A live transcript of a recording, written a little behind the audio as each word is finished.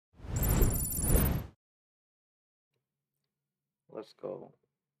Let's go.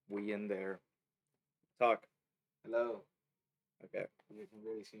 We in there. Talk. Hello. Okay. You can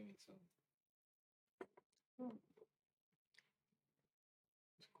really see me, so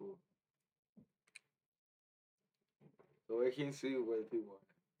it's cool. So where can you see where the people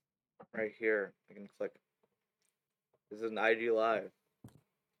are? Right here. I can click. This is an IG Live.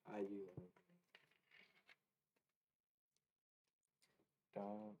 I do.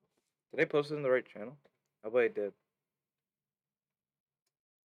 Did I post it in the right channel? I bet I did.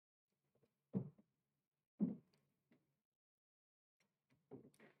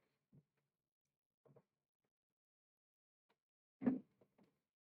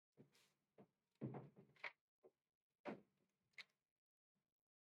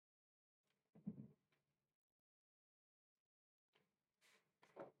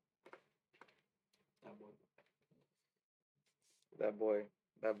 That boy.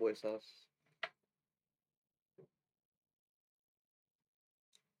 That boy sus.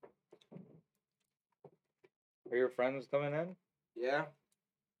 Are your friends coming in? Yeah.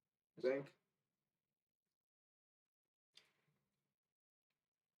 Think.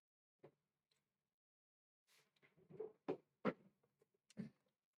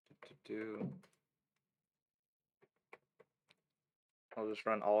 I'll just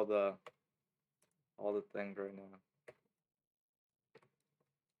run all the things right now.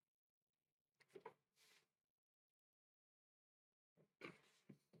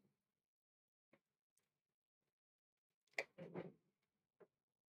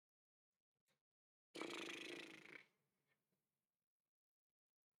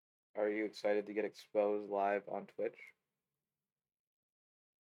 Are you excited to get exposed live on Twitch?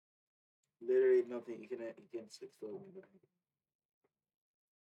 Literally nothing. You can expose me.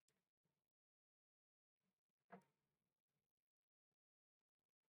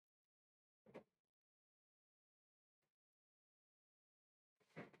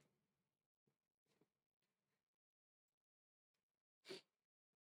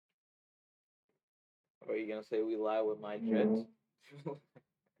 Or are you gonna say we live with my jits?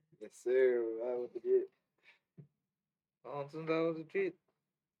 Yes, sir. I with the jet. Oh, since that was a cheat.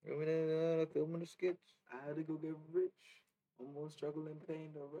 Filming the skits. I had to go get rich. Almost struggling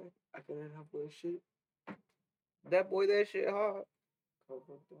pain, though, right? I couldn't help but shit. That boy, that shit hard.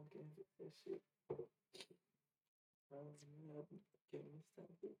 Cover don't get that shit. Can't miss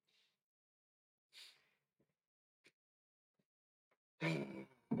that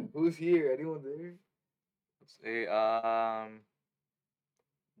bitch. Who's here? Anyone there? Let's see,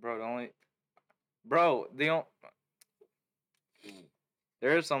 bro, the only,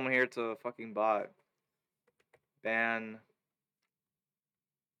 there is someone here to fucking bot. Ban.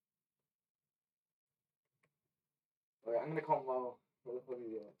 Alright, I'm gonna call Mo. Where the fuck is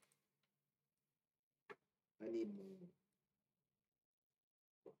he at? I need Mo.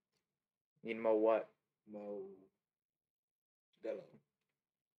 Need Mo what? Mo. Dello.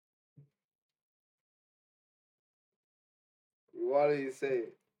 Why do you say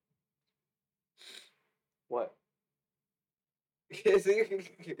it? What? Yes,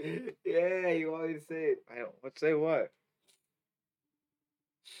 yeah, you always say it. I don't. Let's say what?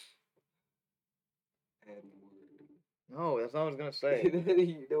 No, that's not what I was gonna say.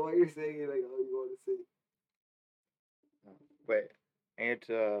 You know why you're saying it like, oh, you want to say it. Wait, I need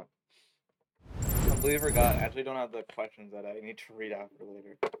to. I completely forgot. I actually don't have the questions that I need to read out for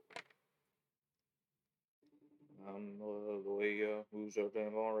later. Who's your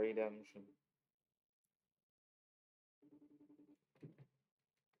on redemption?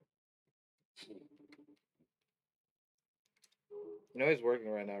 You know he's working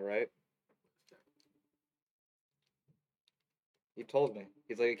right now, right? He told me.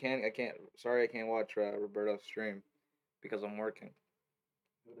 He's like, sorry, I can't watch Roberto's stream because I'm working.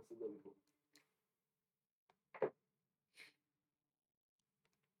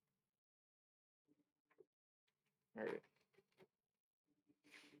 All right.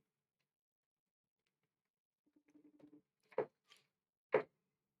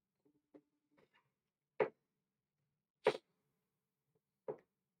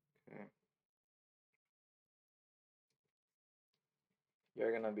 Okay.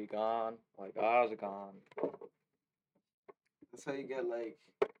 You're gonna be gone like I was gone. That's how you get like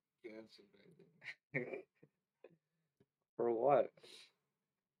cancer, right? For what?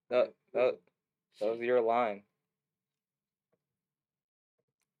 That was your line.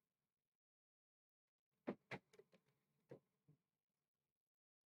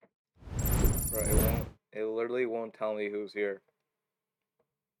 Bro, it literally won't tell me who's here.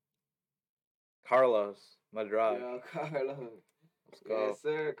 Carlos Madraj. Yo, Carlos. Let's go. Yes,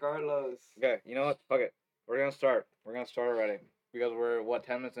 sir, Carlos. Okay, you know what? Fuck it. We're gonna start. We're gonna start already. Because we're, what,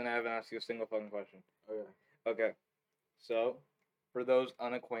 10 minutes in, I haven't asked you a single fucking question. Okay. Okay. So, for those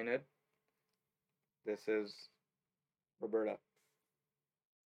unacquainted, this is Roberta.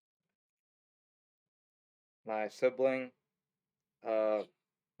 My sibling.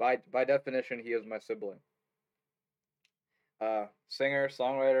 By definition, he is my sibling. Singer,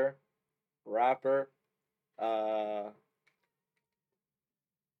 songwriter, rapper. Uh,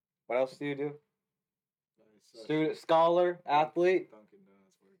 what else do you do? Student, scholar, athlete. Dunkin' Donuts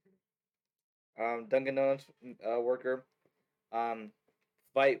worker. Dunkin' Donuts worker. Um,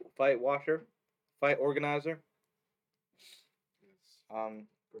 fight watcher, fight organizer. Yes.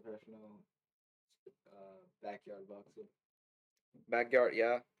 Professional backyard boxer. Backyard,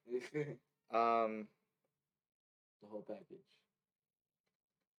 yeah. The Um, whole package.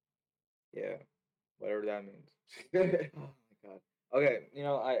 yeah, whatever that means. Oh my god. Okay,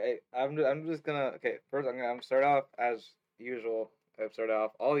 I'm just gonna, okay. First, I'm gonna start off as usual. I've started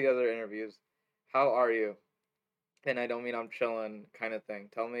off all the other interviews. How are you? And I don't mean I'm chilling kind of thing.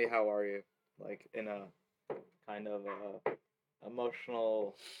 Tell me, how are you? Like, in a kind of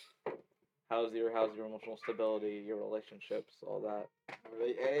emotional. How's your emotional stability, your relationships, all that.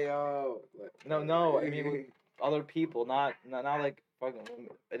 Hey yo. No. I mean, with other people, not like fucking.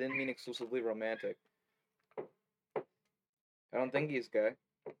 I didn't mean exclusively romantic. I don't think he's gay.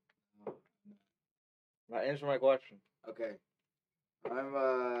 Not answer my question. Okay. I'm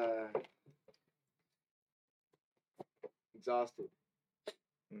exhausted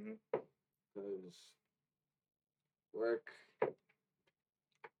Mm-hmm. because work,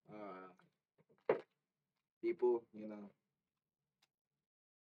 people,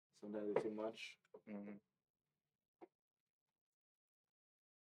 sometimes it's too much. Mm-hmm.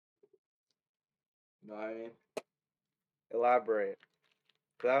 You know what I mean? Elaborate.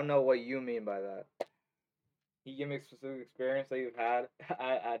 Cause I don't know what you mean by that. Can you give me a specific experience that you've had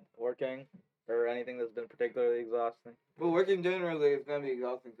at working, or anything that's been particularly exhausting? Well, working generally is gonna be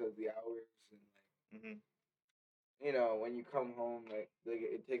exhausting because the hours and Mm-hmm. when you come home, like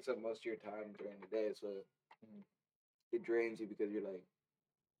it takes up most of your time during the day, so Mm-hmm. it drains you because you're like,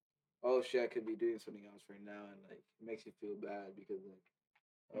 oh shit, I could be doing something else right now, and like it makes you feel bad because like,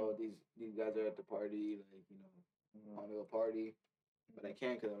 oh these guys are at the party, like Mm-hmm. I want to go party, but I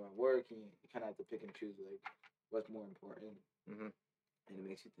can't because I'm at work, and you kind of have to pick and choose like what's more important, Mm-hmm. and it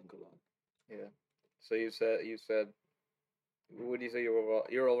makes you think a lot. Yeah. So you said, would you say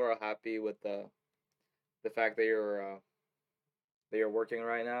you're overall happy with the fact that you're working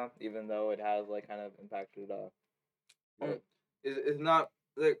right now, even though it has like kind of impacted Um, it's not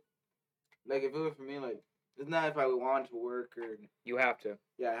like if it was for me, like it's not if I would want to work or you have to.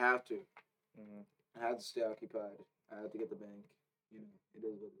 yeah, I have to. Mm-hmm. I have to stay occupied. I have to get the bank. It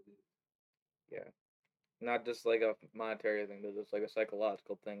is what it is. Yeah. Not just like a monetary thing, but just like a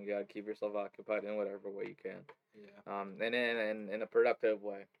psychological thing. You gotta keep yourself occupied in whatever way you can. Yeah. And in a productive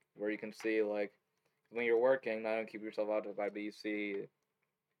way, where you can see, like, when you're working, not only keep yourself occupied, but you see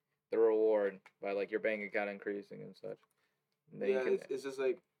the reward by, like, your bank account increasing and such. And then you Yeah, can. it's just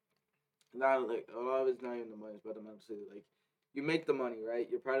like not like a lot of it's not even the money, but I'm saying like you make the money, right?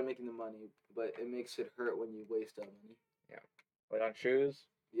 You're proud of making the money, but it makes it hurt when you waste that money. Yeah. Like on shoes.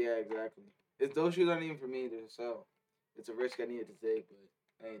 Yeah, exactly. It's those shoes aren't even for me to sell. It's a risk I needed to take,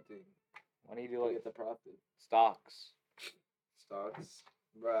 but anything Why do you do to like get the profit. stocks? Stocks,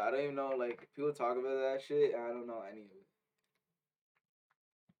 bro. I don't even know. Like people talk about that shit, and I don't know any of it.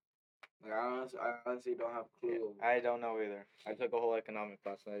 Like I honestly don't have a Yeah, clue. I don't know either. I took a whole economic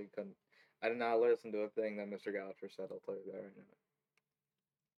class and I couldn't. I did not listen to a thing that Mr. Gallagher said. I'll tell you that right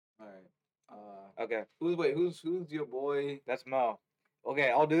All right. now. Okay, Who's your boy? that's Mo. Okay,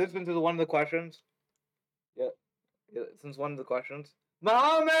 I'll do this into one of the questions. Yeah, yeah, since one of the questions.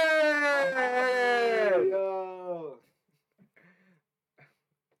 Muhammad! Yo.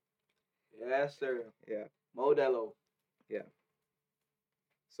 Yes, sir. Yeah, Modelo. yeah.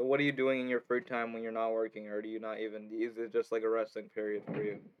 So what are you doing in your free time when you're not working, or do you not even? Is it just like a resting period for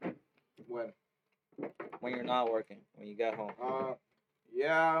you When? when you're not working, when you get home?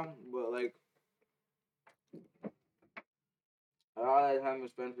 Yeah, but like a lot of that time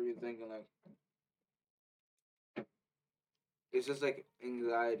is spent for me thinking like it's just like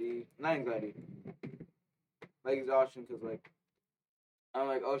anxiety, not anxiety, like exhaustion, because like I'm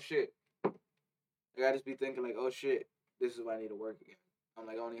like, oh shit, like I just be thinking like, oh shit, this is when I need to work again. I'm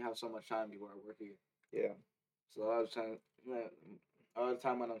like, I only have so much time before I work again. Yeah. So a lot of time, a lot of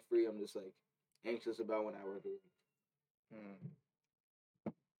time when I'm free, I'm just like anxious about when I work again. Hmm.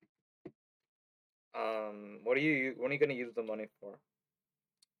 What are you gonna use the money for?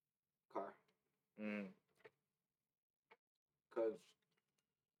 Car. Mm. Cause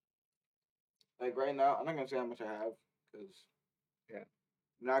like right now, I'm not gonna say how much I have, cause Yeah.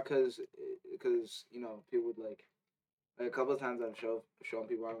 not cause people would like a couple of times I've shown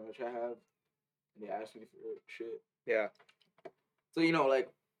people how much I have, and they ask me for shit. Yeah. So like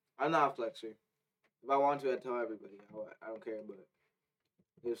I'm not a flexer. If I want to, I'd tell everybody. I don't care, but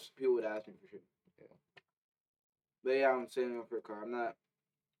if people would ask me for shit. Yeah. But yeah, I'm saving up for a car. I'm not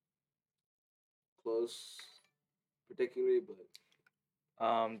close particularly, but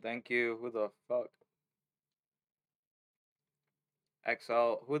Thank you. Who the fuck?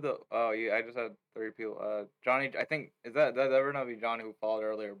 XL. Who the? Oh, you. I just had 3 people. Johnny. I think is that ever not be Johnny who followed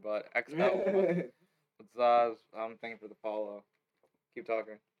earlier, but XL. What's I'm thanking for the follow. Keep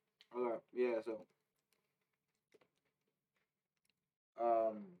talking. okay, yeah. So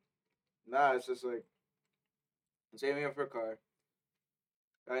um, nah, it's just like I'm saving up for a car.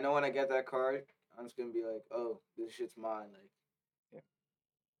 I know when I get that car, I'm just gonna be like, oh, this shit's mine. Like, Yeah.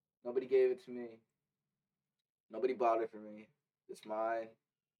 nobody gave it to me. Nobody bought it for me. It's mine.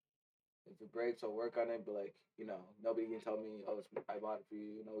 If it breaks, I'll work on it. But like, nobody can tell me, oh, I bought it for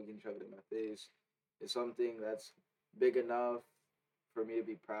you. Nobody can shove it in my face. It's something that's big enough for me to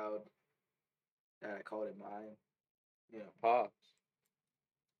be proud that I called it mine. Pops.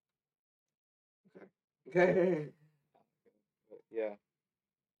 Okay. Yeah.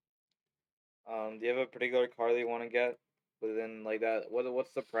 Do you have a particular car that you want to get within like that?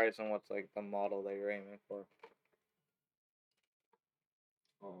 What's the price and what's like the model that you're aiming for?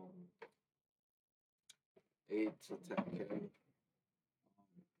 um, 8 to 10K.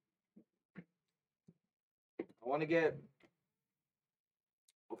 I want to get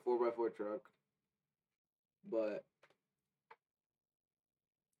a 4x4 truck, but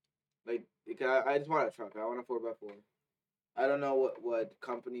like I just want a truck. I want a 4x4. I don't know what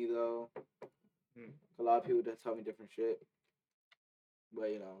company though. A lot of people just tell me different shit, but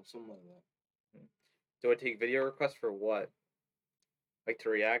something like that. Do I take video requests for what? Like to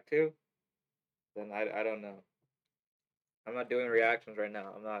react to? Then I don't know. I'm not doing reactions right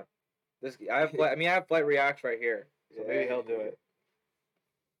now. I'm not. This I have flight. I mean I have flight reacts right here, so maybe he'll do it.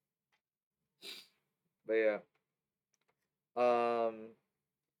 But yeah. Flight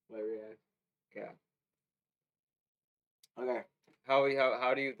react. Yeah. Okay.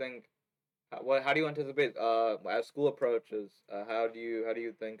 How do you think? How do you anticipate as school approaches? How do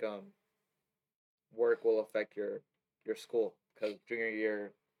you think work will affect your school? Because junior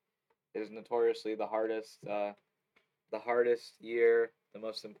year is notoriously the hardest year, the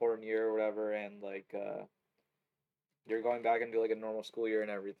most important year, or whatever, and like you're going back into like a normal school year and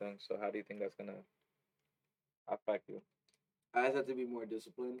everything. So how do you think that's gonna affect you? I just have to be more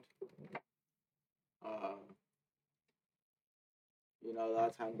disciplined. A lot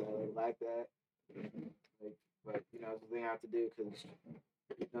of times I like that. Like, but it's the thing I have to do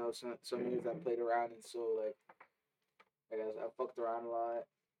because some years I played around and so like I fucked around a lot.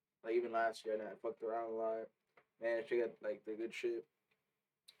 Like even last year, I fucked around a lot. Managed to get like the good shit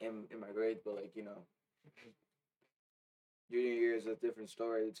in my grades, but like junior year is a different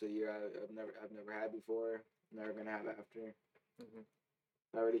story. It's a year I've never had before. Never gonna have after.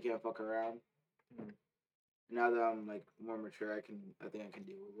 I really can't fuck around. Now that I'm like more mature, I think I can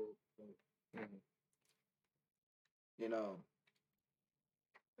deal with it. But,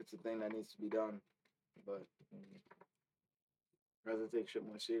 it's a thing that needs to be done, but I have to take shit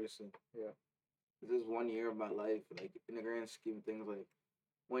more seriously. Yeah. This is 1 year of my life, like in the grand scheme of things, like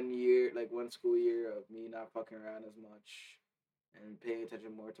 1 year, like one school year of me not fucking around as much and paying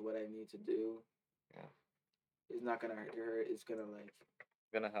attention more to what I need to do. Yeah. It's not gonna hurt. It's gonna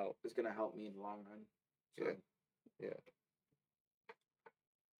help. It's gonna help me in the long run. So. Yeah.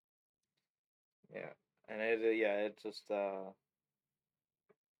 Yeah. And it's just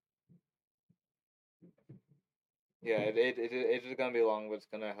it's just gonna be long, but it's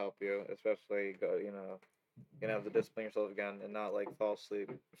gonna help you, especially you're gonna have to discipline yourself again and not like fall asleep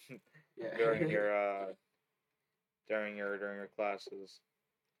Yeah. during your classes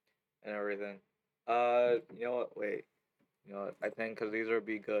and everything. You know what? Wait. You know what? I think because these would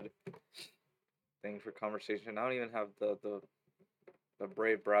be good things for conversation. I don't even have the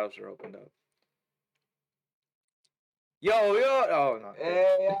Brave browser opened up. Yo! Oh no.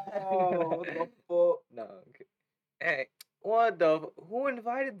 Hey yo! What the fuck? No. Okay. Hey, what the? Who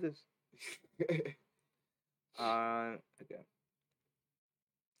invited this? Okay. All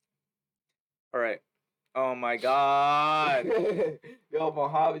right. Oh my god. Yo,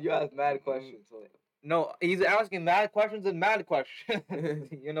 Mohammed, you asked mad questions. No, he's asking mad questions and mad questions.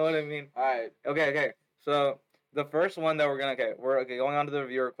 You know what I mean? All right. Okay. So the first one that we're going on to the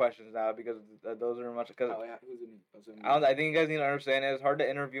viewer questions now because those are much because Oh yeah, who's in it? What's in it? I think you guys need to understand it's hard to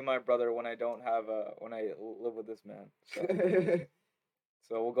interview my brother when I don't have when I live with this man.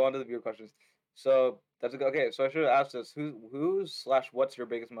 So we'll go on to the viewer questions. So that's a good. Okay, so I should have asked this: who's slash what's your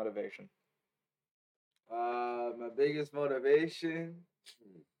biggest motivation? My biggest motivation,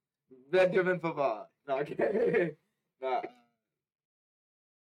 Benjamin Pavard. No, okay. Nah,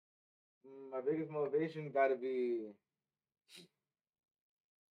 my biggest motivation got to be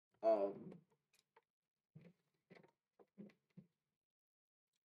um.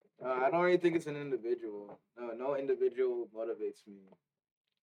 I don't really think it's an individual. No, no individual motivates me.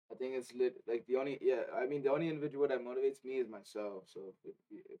 I think it's like the only I mean the only individual that motivates me is myself. So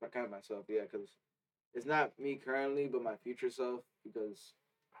if I count myself, yeah, because it's not me currently, but my future self. Because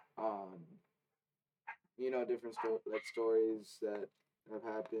um different stories that have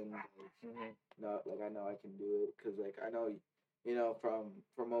happened. Like, no, like I know I can do it because like I know, from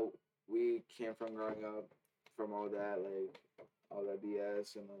what we came from growing up, from all that all that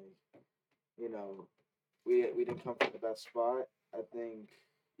BS and we didn't come from the best spot. I think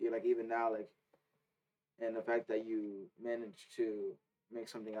like even now and the fact that you managed to make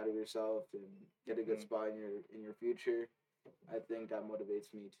something out of yourself and get a good spot in your future, I think that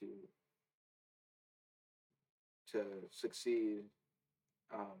motivates me to succeed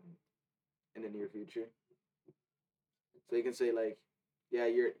um, in the near future. So you can say like, yeah,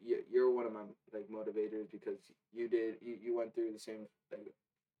 you're one of my like motivators because you went through the same like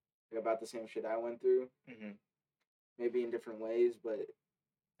about the same shit I went through, maybe in different ways, but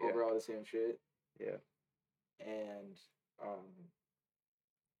overall the same shit. Yeah. And um,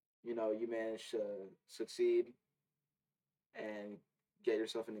 you managed to succeed and get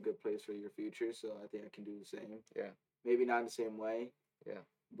yourself in a good place for your future. So I think I can do the same. Yeah. Maybe not in the same way. Yeah.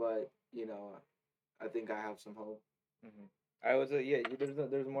 But I think I have some hope. I was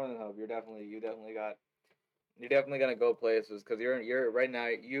there's more than hope. You're definitely gonna go places because you're right now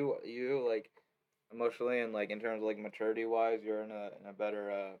you like emotionally and like in terms of like maturity wise you're in a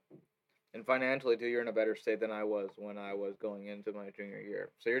better and financially too you're in a better state than I was when I was going into my junior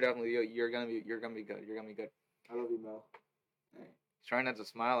year. So you're gonna be good. You're gonna be good. I love you, Mel. Hey. Trying not to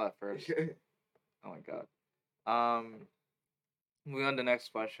smile at first. Oh my god. Moving on to the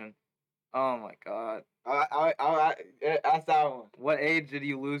next question. Oh my god. I ask that one. What age did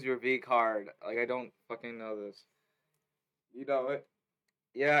you lose your V card? Like I don't fucking know this. You know it.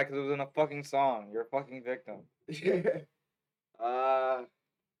 Yeah, because it was in a fucking song. You're a fucking victim. uh.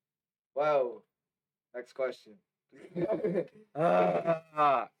 Well. Next question.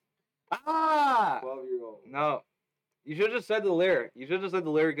 12-year-old. No. You should have just said the lyric. You should have just said the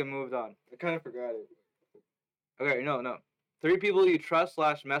lyric and moved on. I kind of forgot it. Okay, no. 3 people you trust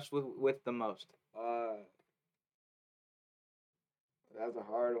 / mess with the most. That's a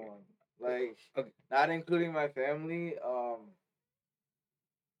hard one. Like, not including my family.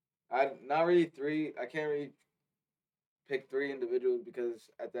 I not really 3. I can't really pick 3 individuals because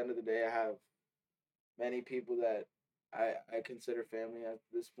at the end of the day, I have many people that I consider family at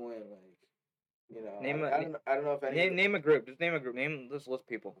this point. Like, I don't know if any. Name a group. Just name a group. Just list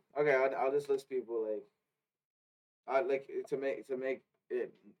people. Okay, I'll just list people to make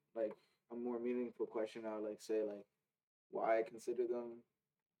it like a more meaningful question. I'll like say like why I consider them.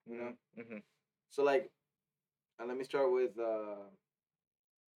 So like, let me start with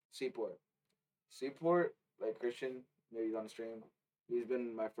Seaport. Seaport, like Christian, maybe he's on the stream. He's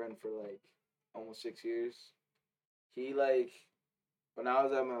been my friend for like almost 6 years. He when I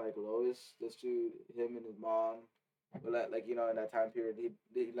was at my lowest, this dude, him and his mom, but in that time period, he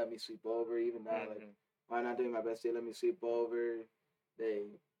let me sleep over. Even now, when I'm not doing my best, they let me sleep over.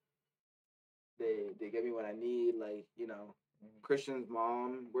 They get me what I need. Christian's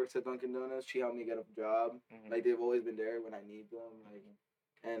mom works at Dunkin' Donuts. She helped me get a job. Like they've always been there when I need them.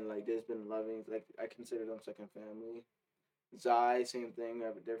 And they've been loving. Like I consider them second family. Zai, same thing.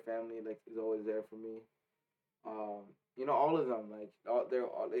 Their family is always there for me. All of them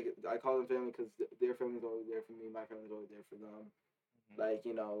I call them family because their family's always there for me. My family's always there for them.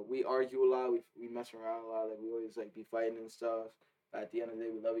 We argue a lot. We mess around a lot. Like we always be fighting and stuff. But at the end of the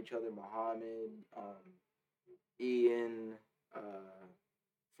day, we love each other. Muhammad, Ian,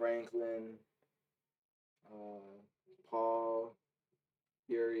 Franklin, Paul,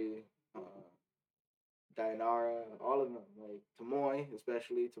 Yuri, Dainara, all of them. Like Tamoy,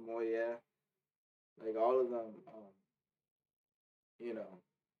 especially Tamoy, yeah. Like all of them.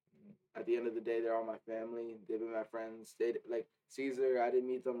 At the end of the day, they're all my family. They've been my friends. They like Caesar. I didn't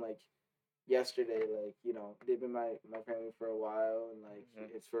meet them yesterday. They've been my family for a while, and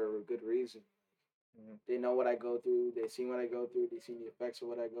it's for a good reason. They know what I go through. They see what I go through. They see the effects of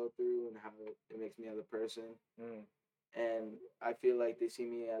what I go through and how it makes me as a person. And I feel like they see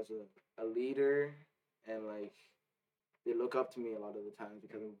me as a leader, and like they look up to me a lot of the times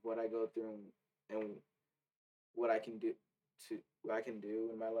because of what I go through and what I can do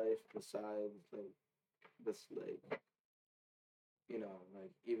in my life besides like like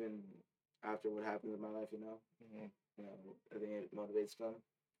even after what happened in my life, I think it motivates them.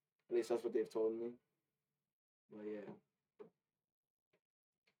 At least that's what they've told me. But yeah.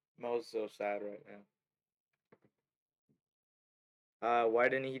 Mo's so sad right now. Why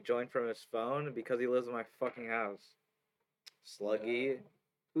didn't he join from his phone? Because he lives in my fucking house. Sluggy.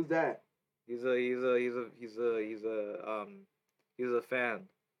 Who's that? He's a fan.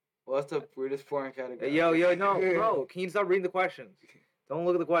 What's the weirdest foreign category? Yo, no, bro. Can you stop reading the questions? Don't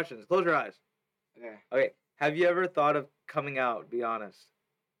look at the questions. Close your eyes. Okay. Okay. Have you ever thought of coming out? Be honest.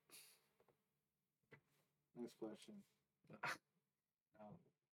 Next question. No.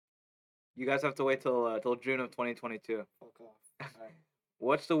 You guys have to wait till June of 2022. Fuck off. All right.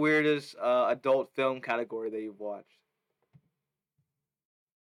 What's the weirdest adult film category that you've watched?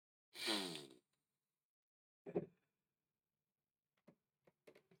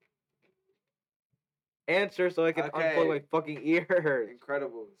 Answer so I can unplug my fucking ears.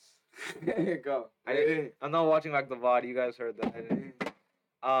 Incredibles. Go. I'm not watching like the VOD. You guys heard that.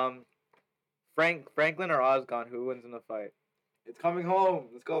 Franklin or Osgon? Who wins in the fight? It's coming home.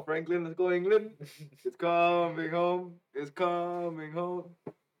 Let's go, Franklin. Let's go, England. It's coming home. It's coming home.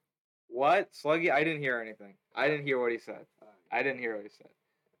 What? Sluggy? I didn't hear anything. I didn't hear what he said. I didn't hear what he said.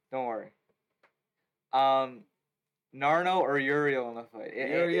 Don't worry. Narno or Uriel in the fight?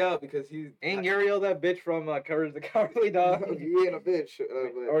 Uriel, because he's... Ain't Uriel that bitch from Courage the Cowardly Dog? He ain't a bitch.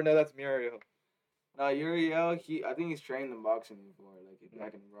 Or no, that's Muriel. No, Uriel, I think he's trained in boxing before, like, if I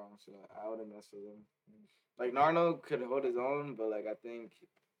can be wrong, so I wouldn't mess with him. Like, Narno could hold his own, but, like, I think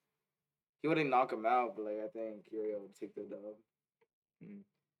he wouldn't knock him out, but, like, I think Uriel would take the dub.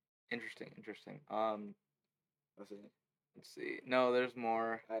 Interesting. That's it. Let's see. No, there's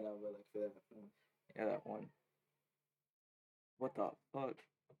more. I know, but, like, for that. Yeah, that one. What the fuck?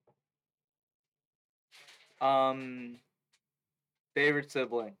 Favorite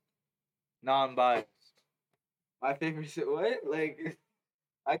sibling? Non-biased. My favorite what? Like,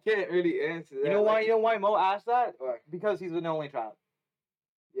 I can't really answer that. You know why? You know why Mo asked that? Why? Because he's an only child.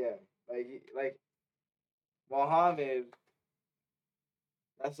 Yeah, like Mohammed.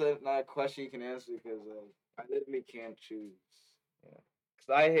 That's not a question you can answer because I literally can't choose. Yeah,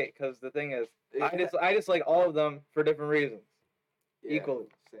 because the thing is, I just like all of them for different reasons. Yeah, equally.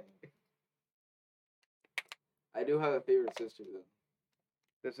 Same. I do have a favorite sister though.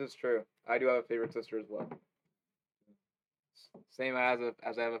 This is true. I do have a favorite sister as well. Same as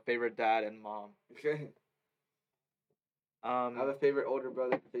I have a favorite dad and mom. Okay. I have a favorite older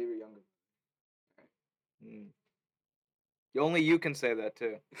brother, and a favorite younger brother. Only you can say that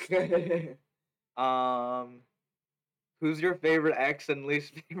too. Who's your favorite ex and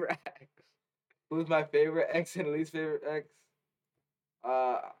least favorite ex? Who's my favorite ex and least favorite ex?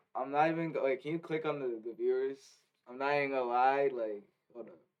 I'm not even like. Can you click on the viewers? I'm not even gonna lie. Like, hold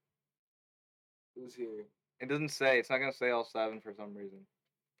up. Who's here? It doesn't say. It's not gonna say all 7 for some reason.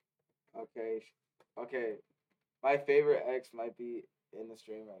 Okay. My favorite ex might be in the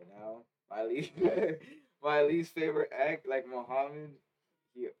stream right now. My least favorite ex, like Mohammed,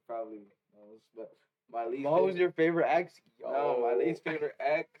 he probably knows, but my least. What was your favorite ex? No, my least favorite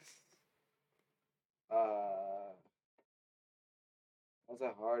ex. That's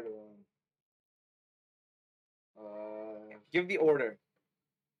a hard one. Give the order.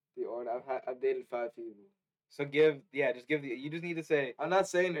 The order. I've dated 5 people. So just give the. You just need to say. I'm not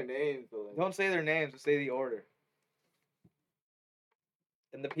saying their names, but like, don't say their names. Just say the order.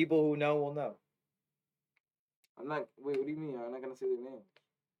 And the people who know will know. I'm not. Wait, what do you mean? I'm not gonna say their names.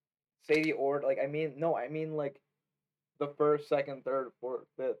 Say the order. Like I mean like the first, second, third, fourth,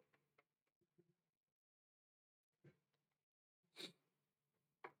 fifth.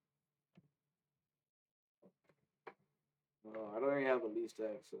 No, I don't really have a least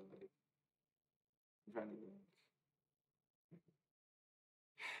ex, so like, I'm trying to think.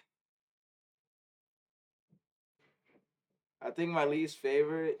 I think my least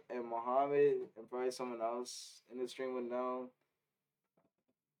favorite, and Mohammed, and probably someone else in the stream would know.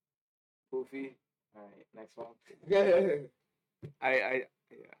 Poofy. All right, next one. Yeah.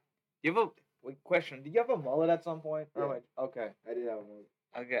 You have a question. Did you have a mullet at some point? Yeah. Or okay. I did have a mullet.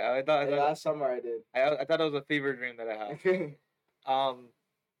 Okay, I thought last summer I did. I thought it was a fever dream that I had.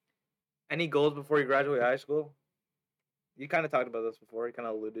 Any goals before you graduate high school? You kind of talked about this before. You kind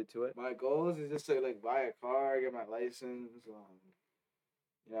of alluded to it. My goals is just to like buy a car, get my license,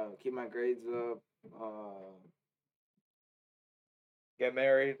 keep my grades up. Get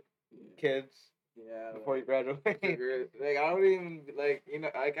married, Yeah, kids yeah, before you like graduate. like I don't even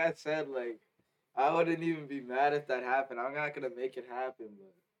like I said, like I wouldn't even be mad if that happened. I'm not gonna make it happen,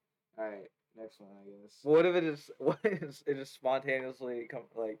 but all right, next one, I guess. What if it is? What is it? Just spontaneously come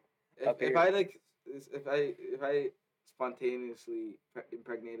like If I like if I spontaneously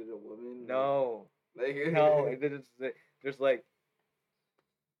impregnated a woman, no, like no. It is just like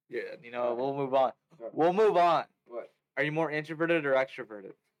yeah. Alright. We'll move on. Alright. We'll move on. What? Are you more introverted or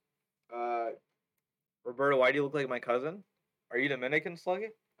extroverted? Uh, Roberto, why do you look like my cousin? Are you Dominican, Sluggy?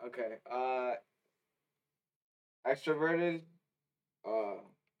 okay. Extroverted. Uh,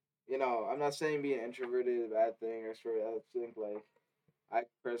 I'm not saying being introverted is a bad thing. Extroverted. I think like I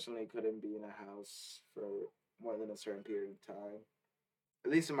personally couldn't be in a house for more than a certain period of time.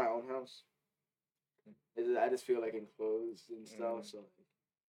 At least in my own house. I just feel like enclosed and stuff. So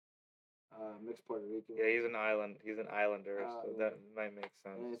mixed Puerto Rican. Yeah, he's an island. He's an islander, so that might make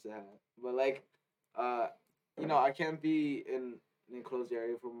sense. It's a hat. But like, I can't be in an enclosed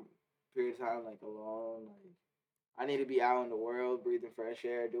area for a period of time like alone. Like, I need to be out in the world, breathing fresh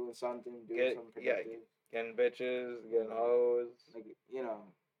air, doing something productive. Getting bitches, getting hoes. Like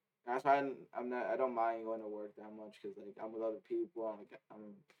that's why I'm not. I don't mind going to work that much because like I'm with other people.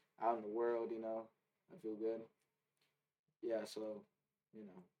 I'm out in the world. I feel good. Yeah. So, you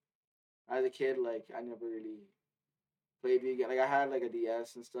know, as a kid, like I never really played video game. Like I had like a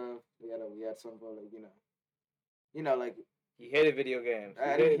DS and stuff. We had some for like like He hated video games.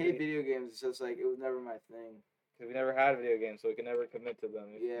 I didn't hate video games. It's just like it was never my thing. Because we never had video games, so we could never commit to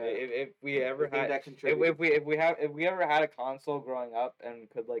them. If we ever I had, think if we ever had a console growing up and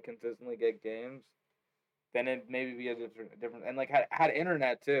could like consistently get games, then it maybe be a different and like had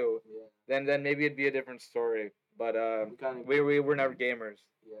internet too. Yeah. Then maybe it'd be a different story. But we were never gamers.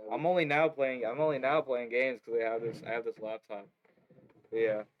 Yeah. I'm only now playing games because I have this laptop. But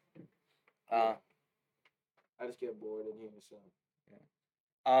yeah. I just get bored in here, so.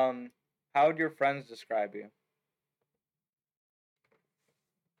 Yeah. How would your friends describe you?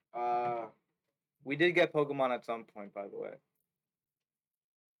 We did get Pokemon at some point, by the way.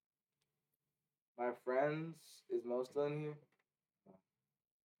 My friends is most on here.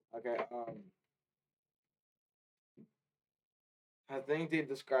 Okay. I think they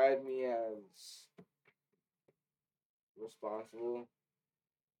describe me as responsible.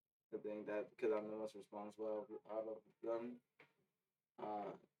 I think that because I'm the most responsible out of them.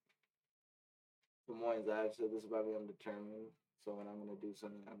 For more as I've said this about me, I'm determined. So when I'm gonna do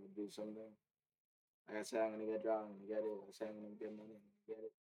something, I'm gonna do something. Like I said, I'm gonna get a job, I'm gonna get it. Like I said, I'm gonna get money, I'm gonna get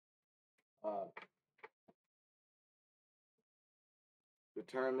it.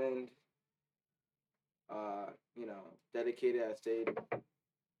 Determined. Dedicated. I stayed.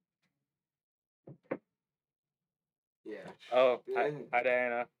 Yeah. Oh, hi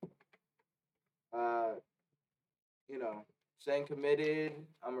Diana. Staying committed.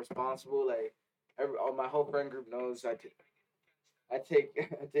 I'm responsible. Like my whole friend group knows I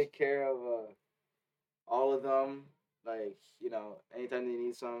take care of all of them. Like anytime they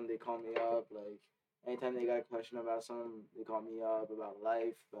need something, they call me up. Like anytime they got a question about something, they call me up about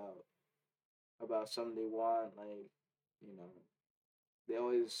life, about something they want. Like you know, they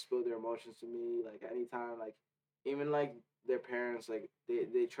always spill their emotions to me. Like anytime, like even like their parents, like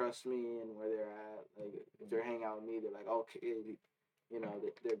they trust me and where they're at. Like if they're hanging out with me, they're like, okay,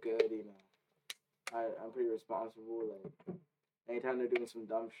 they're good. I'm pretty responsible. Like anytime they're doing some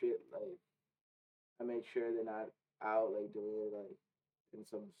dumb shit, like I make sure they're not out like doing it like in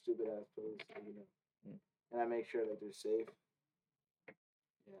some stupid ass place. And I make sure like they're safe.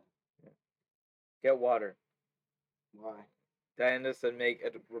 Yeah. Get water. Why? Diana said make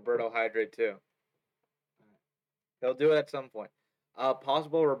Roberto hydrate too. He'll do it at some point.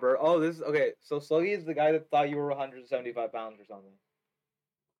 Possible Roberto. Oh, this is okay. So Sluggy is the guy that thought you were 175 pounds or something.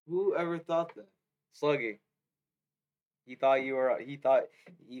 Who ever thought that? Sluggy. He thought you were. He thought.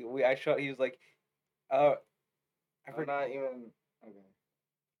 I showed. He was like, I'm not even. Okay.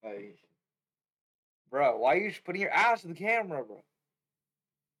 Like, bro, why are you putting your ass in the camera, bro?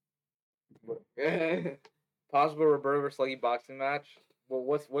 Possible Roberto versus Sluggy boxing match. Well,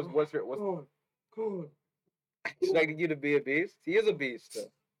 what's your Come on. Expecting you to be a beast? He is a beast.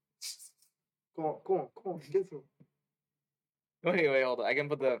 Come on, get some. Wait, hold on. I can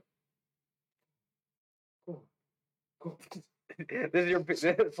put the. Come on. This is your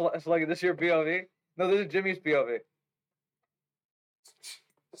Sluggy. This is your POV. No, this is Jimmy's POV.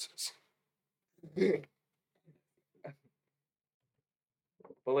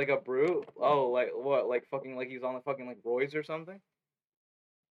 But like a brute? Oh, like what? Like fucking like he's on the fucking like roids or something?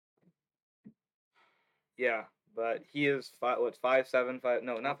 Yeah, but he is 5'7", 5?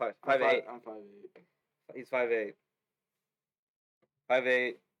 No, not 5'8". I'm 5'8". He's 5'8".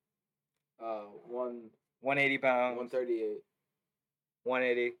 5'8". One 180 pounds. 138.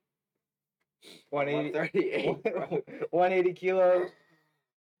 180. 138. 180 kilos.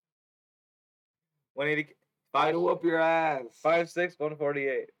 180. I'd whoop your ass. 5'6",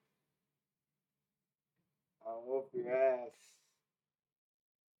 148. I'll whoop your ass.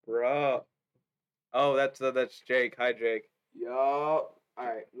 Bro. Oh, that's Jake. Hi, Jake. Yo.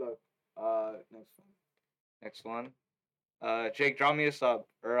 Alright, look. Next one. Next one. Jake, drop me a sub,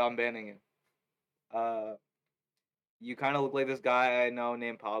 or I'm banning you. You kind of look like this guy I know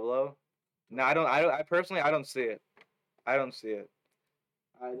named Pablo. No, I personally, I don't see it. I don't see it.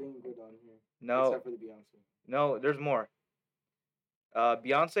 I think we're done here. No. Except for the Beyonce. No, there's more.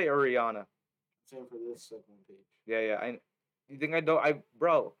 Beyonce or Rihanna? Same for this second page. Yeah. You think I don't?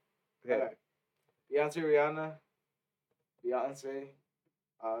 Bro. Okay. Right. Beyonce, Rihanna. Beyonce,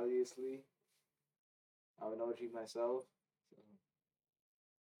 obviously. I'm an OG myself. So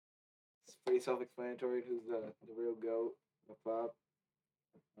it's pretty self-explanatory who's the real GOAT of pop.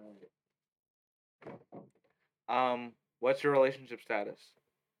 Alright. What's your relationship status?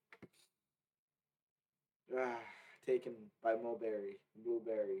 Taken by mulberry,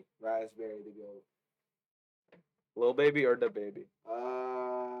 blueberry, raspberry, the GOAT. Lil Baby or Da Baby?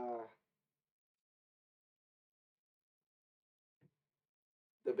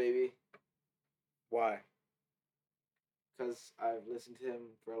 The Baby. Why? Because I've listened to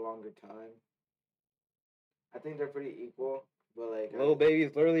him for a longer time. I think they're pretty equal, but like Lil Baby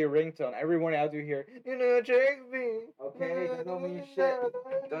is literally a ringtone. Everyone out here, you know, Jake me. Okay, that don't mean shit.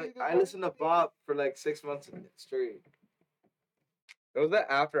 I listened to Bob for like 6 months straight. Was that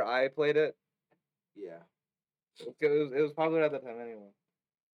after I played it? Yeah. It was popular at the time anyway.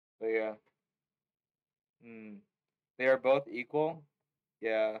 But yeah. They are both equal.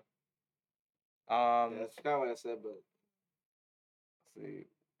 Yeah. Yeah, that's kind of what I said, but let's see.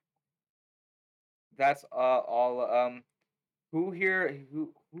 That's all. Who here?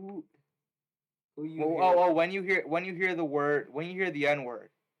 Who? Who you? Well, hear? oh, when you hear the word, when you hear the N word,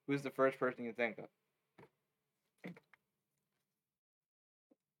 who's the first person you think of?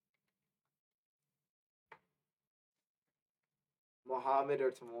 Mohammed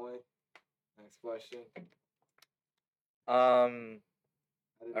or Tamoy? Next question. I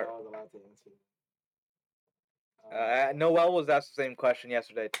didn't know I was allowed to answer. Noel was asked the same question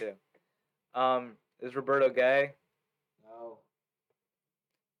yesterday too. Is Roberto gay?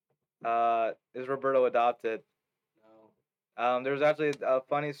 No. Is Roberto adopted? No. There was actually a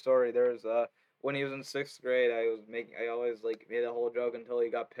funny story. There was when he was in 6th grade, I always like made a whole joke until he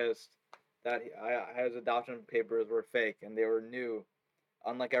got pissed that his adoption papers were fake and they were new,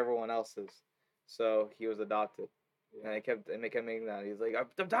 unlike everyone else's. So he was adopted, and they kept making that. He's like,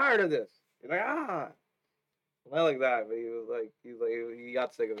 I'm tired of this. He's like, not like that, but he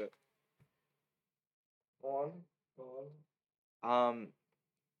got sick of it. Go on.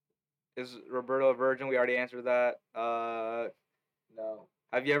 Is Roberto a virgin? We already answered that. No.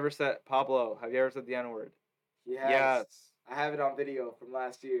 Have you ever said Pablo? Have you ever said the N word? Yes. I have it on video from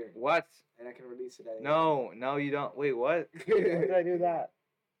last year. What? And I can release it. No, you don't. Wait, what? When did I do that?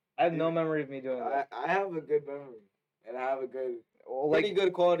 I have no memory of me doing that. I have a good memory, and I have a pretty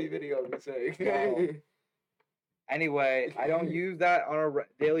good quality video. I'm saying. No. Anyway, I don't use that on a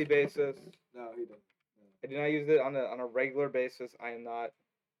daily basis. No, he doesn't. No. I do not use it on a regular basis. I am not.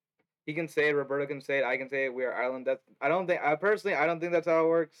 He can say it. Roberto can say it. I can say it. We are Ireland. I don't think that's how it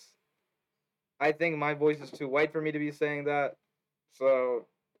works. I think my voice is too white for me to be saying that. So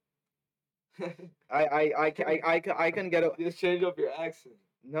I can get it. Just change up your accent.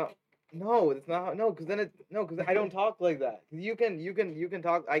 No, it's not. No, because I don't talk like that. You can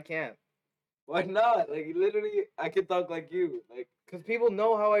talk. I can't. Why not? Like literally, I can talk like you. Like because people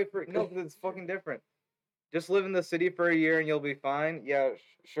know how I. No, because it's fucking different. Just live in the city for a year and you'll be fine. Yeah,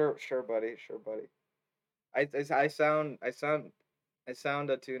 sure, buddy. I sound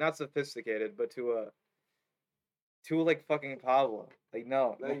too not sophisticated, but too like fucking Pablo. Like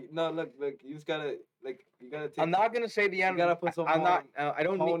no. Look, you just gotta take. I'm not gonna say the end. You gotta put some. I'm not. I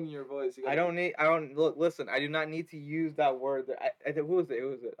don't tone need in your voice. I don't look. Listen, I do not need to use that word. Who was it? Who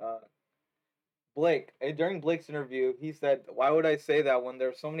was it? Blake. During Blake's interview, he said, "Why would I say that when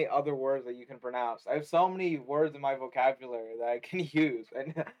there's so many other words that you can pronounce? I have so many words in my vocabulary that I can use,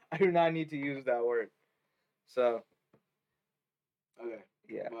 and I do not need to use that word." So. Okay.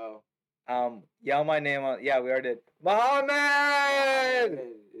 Yeah. Well. Yell my name on. Yeah, we already did. Muhammad.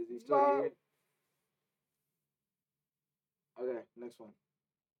 Is he still here? Okay, next one.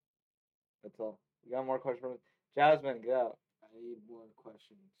 That's all. You got more questions? Jasmine, get out. I need more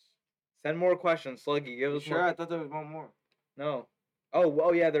questions. Send more questions, Sluggy. Give us sure? more. I thought there was one more. No.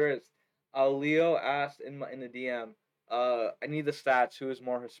 Oh yeah, there is. Leo asked in the DM. I need the stats. Who is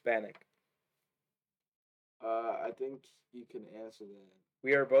more Hispanic? I think you can answer that.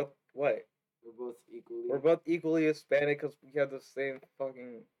 We are both what? We're both equally. We're both equally Hispanic because we have the same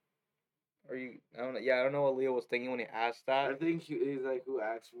fucking. Are you? I don't know. Yeah, I don't know what Leo was thinking when he asked that. I think he's like, who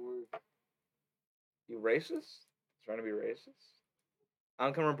asked more? You racist? Trying to be racist?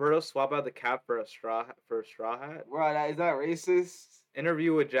 Can Roberto swap out the cap for a straw hat? Bro, is that racist?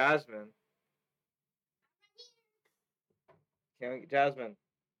 Interview with Jasmine. Jasmine,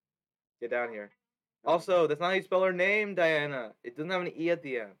 get down here. Also, that's not how you spell her name, Diana. It doesn't have an E at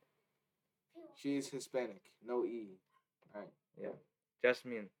the end. She's Hispanic. No E. Alright. Yeah.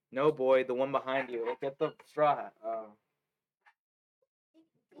 Jasmine. No, boy, the one behind you. Look at the straw hat. I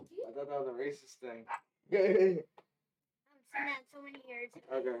thought that was a racist thing. I've seen that so many years.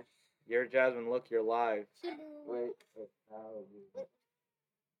 Okay. You're Jasmine. Look, you're live. Wait.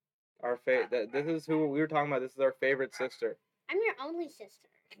 This is who we were talking about. This is our favorite sister. I'm your only sister.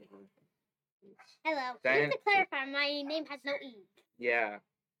 Hello. Diana, Just to clarify, my name has no E. Yeah.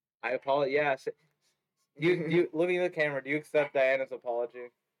 I apologize. Yeah. You looking at the camera, do you accept Diana's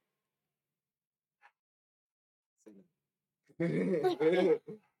apology?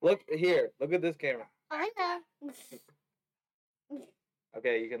 Look here. Look at this camera. Oh, I know.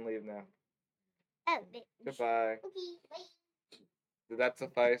 Okay, you can leave now. Oh, Goodbye. okay, bye. Did that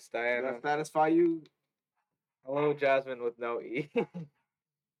suffice, Diana? Does that satisfy you? Hello, Jasmine with no E. That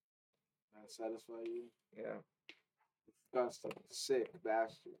satisfy you? Yeah. Disgusting. Sick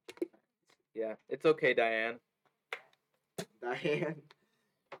bastard. Yeah. It's okay, Diane. Diane.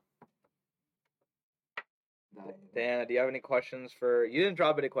 Diana, do you have any questions for... You didn't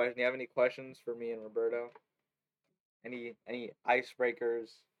drop any questions. Do you have any questions for me and Roberto? Any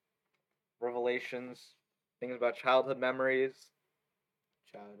icebreakers, revelations, things about childhood memories?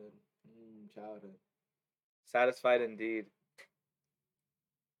 Childhood. Satisfied indeed.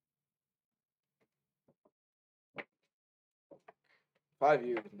 $5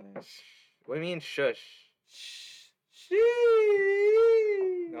 years, man. What do you mean, shush? Shh.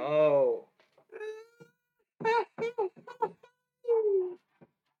 No.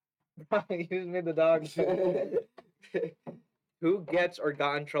 You just made the dog. Who gets or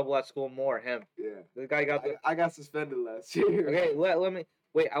got in trouble at school more? Him. Yeah. The guy got the. I got suspended last year. Okay, let me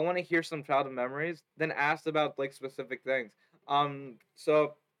wait. I want to hear some childhood memories. Then ask about like specific things.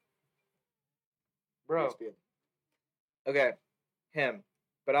 So, bro. Okay, him.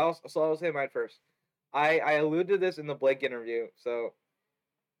 But I'll say mine first. I alluded to this in the Blake interview. So,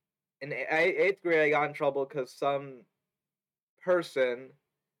 in 8th grade, I got in trouble because some person,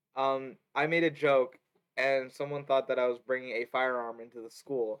 I made a joke, and someone thought that I was bringing a firearm into the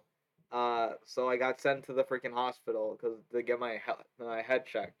school. So I got sent to the freaking hospital to get my head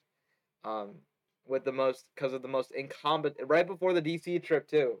checked. Because of the most incompetent, right before the DC trip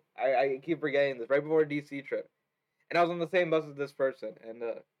too. I keep forgetting this, right before the DC trip, and I was on the same bus as this person, and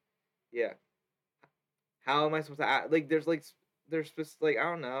yeah. How am I supposed to act? Like, there's just like, I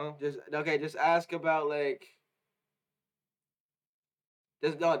don't know. Just ask about like.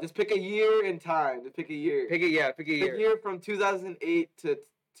 Just pick a year in time. Just pick a year. Pick a year. Pick a year from 2008 to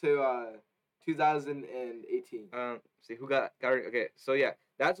 2018. See who got okay. So yeah,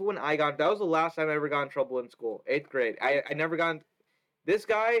 that's when that was the last time I ever got in trouble in school. 8th grade. I never got. This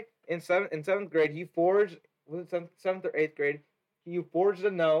guy in seventh grade, he forged. Was it seventh or 8th grade? He forged a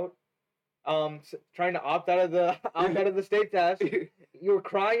note. Trying to opt out of the state test. You were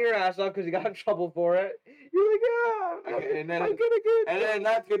crying your ass off because you got in trouble for it. You're like, yeah, and then, I'm gonna get. And then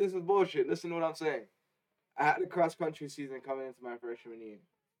not good. This is bullshit. Listen to what I'm saying. I had a cross country season coming into my freshman year.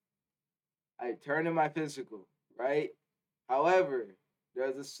 I turned in my physical, right? However,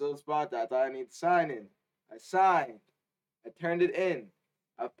 there's this little spot that I thought I needed to sign in. I signed. I turned it in.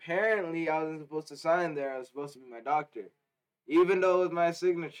 Apparently, I wasn't supposed to sign there. I was supposed to be my doctor. Even though it was my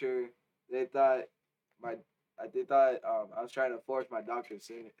signature, they thought I was trying to forge my doctor's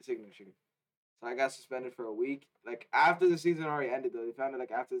signature. So I got suspended for a week. Like, after the season already ended, though. They found it,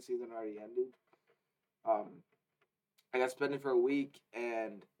 like, after the season already ended. I got suspended for a week,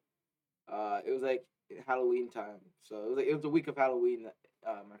 and it was, like, Halloween time. So it was a week of Halloween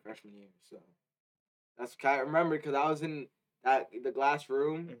my freshman year. So that's kind of remember because I was in the glass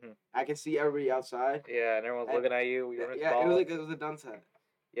room. Mm-hmm. I could see everybody outside. Yeah, and everyone's looking at you. Yeah, it was a dunce hat.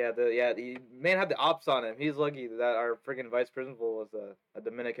 The man had the ops on him. He's lucky that our freaking vice principal was a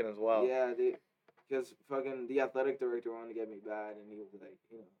Dominican as well. Yeah, because fucking the athletic director wanted to get me bad, and he was like,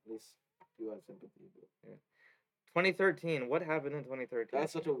 at least you have sympathy. But. Yeah. 2013. What happened in 2013?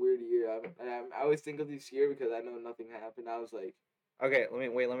 That's such a weird year. I always think of this year because I know nothing happened. I was like, okay, let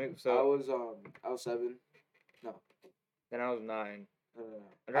me. So I was 7. No, then I was 9. no.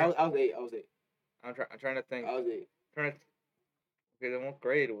 I was 8. I was 8. I'm trying to think. I was 8. Okay, then what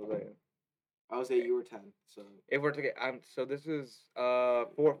grade was I in? I was 8. You were 10. So If we're to get, so this is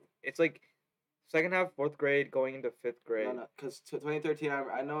fourth. It's like second half 4th grade going into 5th grade. no, because 2013.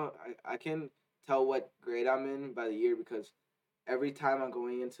 I know I can tell what grade I'm in by the year because every time I'm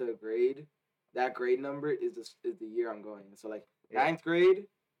going into a grade, that grade number is the year I'm going. So like 9th grade,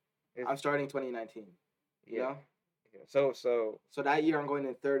 I'm starting 2019. You know? Yeah. So that year I'm going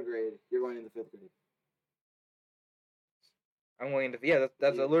in 3rd grade. You're going into 5th grade. I'm going into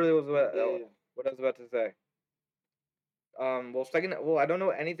that's literally what I was about to say. Well, I don't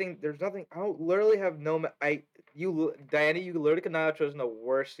know anything. There's nothing. I don't literally have no. Diana, you literally could not have chosen the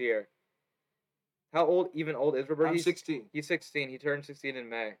worst year. How old is Roberto? I'm 16. He's 16. He turned 16 in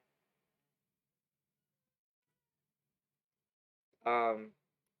May.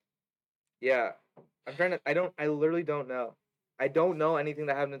 Yeah. I'm trying to. I literally don't know. I don't know anything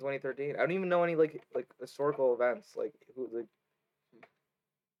that happened in 2013. I don't even know any like historical events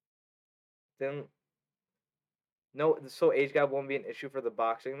then. No, so age gap won't be an issue for the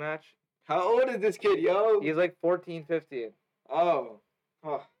boxing match. How old is this kid, yo? He's like 14, 15. Oh.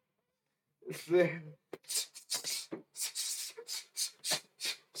 Come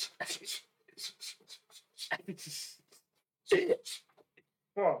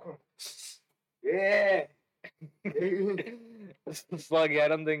on. Yeah. Sluggy, I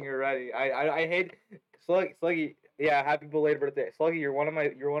don't think you're ready. I hate Sluggy. Yeah, happy belated birthday, Sluggy. You're one of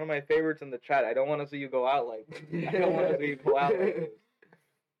my favorites in the chat. I don't want to see you go out like this. I don't want to see you go out like this.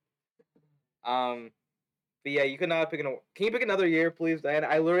 But yeah, you could not pick Can you pick another year, please, Diana?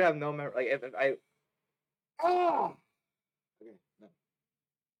 I literally have no memory. Like if I. Oh. Okay. No.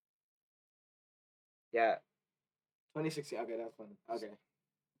 Yeah. 2016. Okay, that's fun. Okay.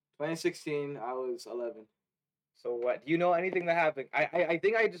 2016, I was 11. So what? Do you know anything that happened? I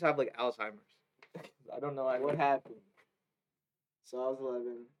think I just have like Alzheimer's. I don't know what happened. So I was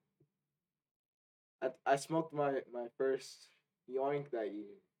 11. I smoked my first yoink that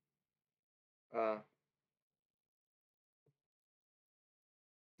year.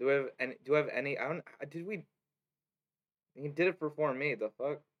 Do we have any? I don't. Did we? He did it before me. The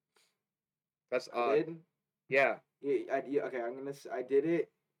fuck. That's odd. Did? Yeah. Yeah. Okay. I did it.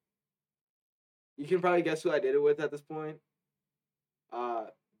 You can probably guess who I did it with at this point.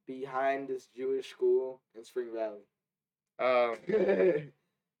 Behind this Jewish school in Spring Valley. Bro.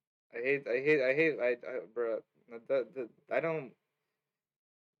 I don't.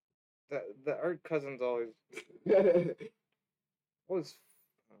 Our cousins always. Was.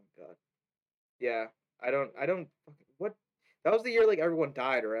 Oh god. Yeah. I don't. What? That was the year like everyone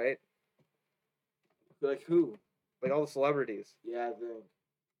died, right? Like who? Like all the celebrities. Yeah, I think.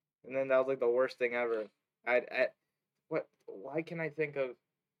 And then that was like the worst thing ever. What? Why can I think of?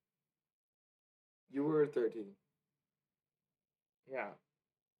 You were 13. Yeah.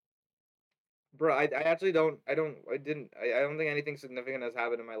 Bro, I actually don't. I don't think anything significant has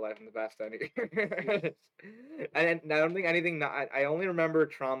happened in my life in the past 10 years. And I don't think anything. I only remember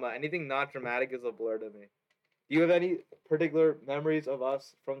trauma. Anything not dramatic is a blur to me. Do you have any particular memories of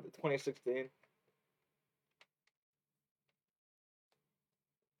us from 2016?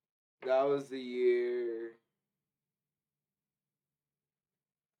 That was the year.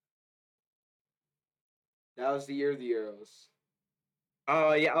 That was the year of the Euros.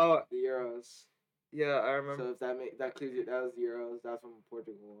 Oh yeah. Oh, the Euros. Yeah, I remember. So if that clears it, that was the Euros. That's when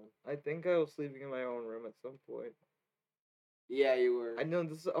Portugal won. I think I was sleeping in my own room at some point. Yeah, you were. I know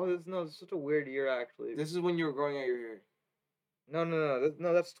this. This is such a weird year actually. This is when you were growing out your hair. No.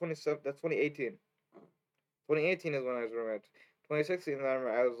 That's 27. That's 2018. 2018 is when I was roommates. 2016,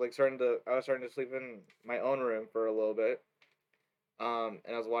 I was starting to sleep in my own room for a little bit. And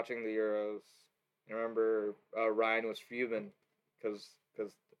I was watching the Euros. I remember Ryan was fuming because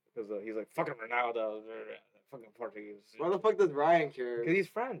he's like fucking Ronaldo, fucking Portuguese. Why the fuck does Ryan care? Because he's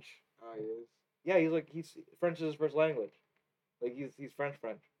French. Oh, he is. Yeah, he's French is his first language. Like he's French.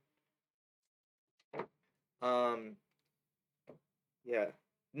 Yeah.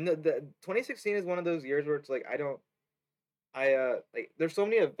 No, the 2016 is one of those years where it's like there's so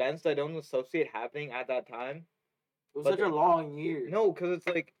many events that I don't associate happening at that time. It was such a long year. No, because it's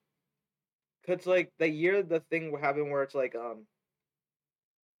like the year the thing happened where it's like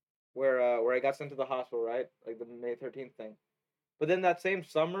where I got sent to the hospital, right? Like the May 13th thing. But then that same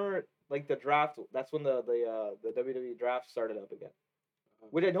summer, like the draft, that's when the WWE draft started up again,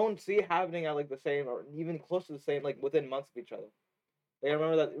 which I don't see happening at like the same or even close to the same like within months of each other. Like, I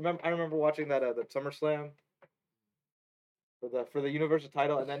remember that. I remember watching that the SummerSlam for the Universal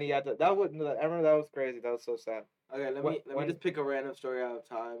title, and then he had to. That would. I remember that was crazy. That was so sad. Okay, let me just pick a random story out of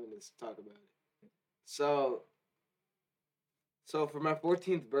time and just talk about it. So for my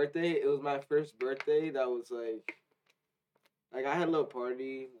 14th birthday, it was my first birthday that was like I had a little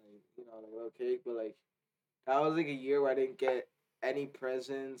party, like like a little cake, but like that was like a year where I didn't get any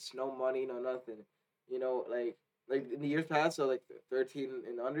presents, no money, no nothing. Like in the years past, so like 13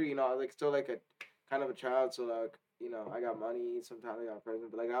 and under, I was like still like a kind of a child, so like I got money, sometimes I got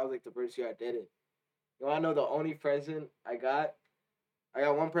presents, but like that was like the first year I did it. I know the only present I got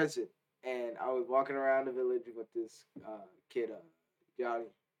one present, and I was walking around the village with this kid, Johnny,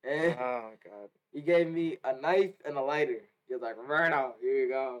 and Oh my god. he gave me a knife and a lighter. He was like, Roberto, here you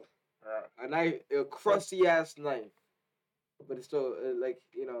go. A knife, a crusty ass knife, but it's still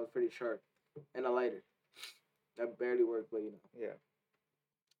it's pretty sharp, and a lighter. That barely worked, but Yeah.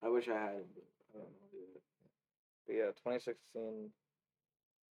 I wish I had it, but I don't know. But yeah, 2016.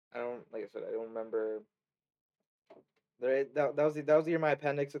 I don't like I said. I don't remember. That was the year my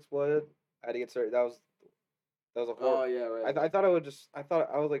appendix exploded. I had to get surgery. That was a horror. Oh yeah, right. I thought I would just. I thought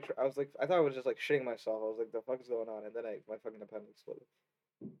I was like. I thought I was just like shitting myself. I was like, the fuck is going on? And then my fucking appendix exploded.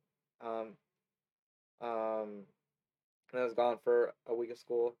 Um. Um. And I was gone for a week of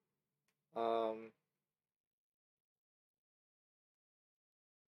school. Um.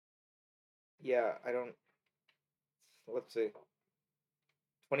 Yeah. I don't. Let's see.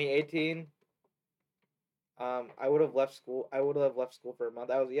 2018. I would have left school. I would have left school for a month.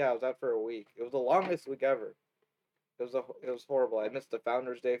 I was out for a week. It was the longest week ever. It was horrible. I missed the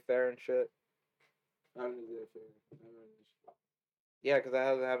Founders Day fair and shit. Founders Day fair. Yeah, because that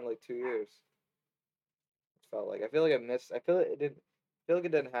hasn't happened in like 2 years. It felt like I feel like I missed. I feel like it didn't. I feel like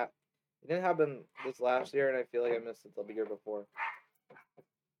it didn't happen. It didn't happen this last year, and I feel like I missed it the year before.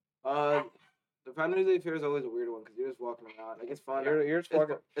 The Founders Day fair is always a weird one because you're just walking around. Like it's fun. You're just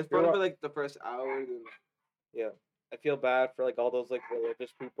walking. It's fun for like the first hour. Then... Yeah, I feel bad for like all those like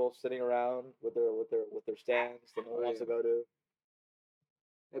religious people sitting around with their stands that no one wants to go to.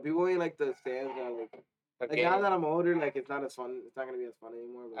 Yeah, people in like the stands are like now that I'm older, like it's not as fun. It's not gonna be as fun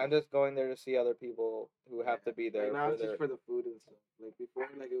anymore. But I'm just going there to see other people who have to be there. Like now it's just for the food and stuff. Like before,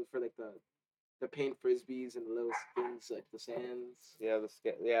 like it was for like the paint frisbees and the little things like the sands. Yeah, that's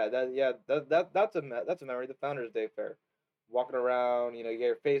a memory. The Founders Day fair, walking around, you get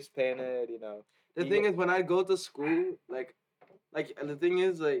your face painted, The thing is, when I go to school, like the thing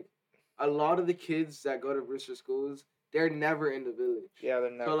is, like, a lot of the kids that go to Brewster schools, they're never in the village. Yeah, they're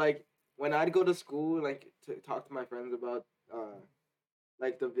never. So like when I'd go to school, like to talk to my friends about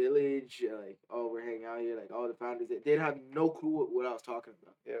like the village, like we're hanging out here, like the founders, they'd have no clue what I was talking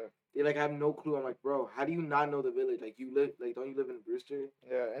about. Yeah. They like have no clue. I'm like, bro, how do you not know the village? Like don't you live in Brewster?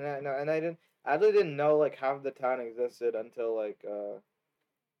 Yeah, and I really didn't know like half the town existed until like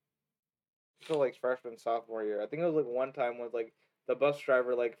freshman sophomore year. I think it was like one time when like the bus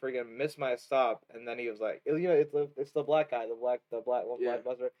driver like freaking missed my stop, and then he was like, it's the black guy, black bus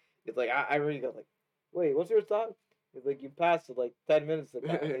driver. It's like I really got like, wait, what's your stop? He's like, you passed it like 10 minutes ago.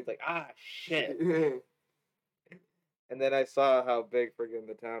 And he's like, shit. And then I saw how big freaking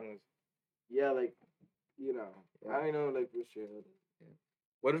the town was. Yeah, like, I know like Brewster. Yeah.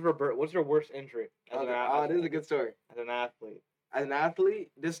 What's your worst injury? This is a good story. As an athlete. As an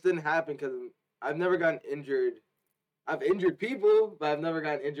athlete, this didn't happen because I've never gotten injured. I've injured people, but I've never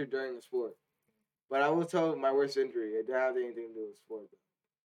gotten injured during a sport. But I will tell my worst injury. It didn't have anything to do with sport.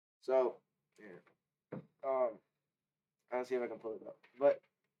 So, yeah. I'll see if I can pull it up. But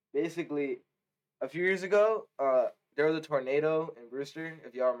basically, a few years ago, there was a tornado in Brewster,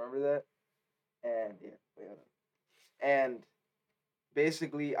 if y'all remember that. And yeah, wait, hold on. And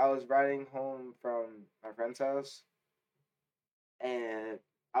basically, I was riding home from my friend's house, and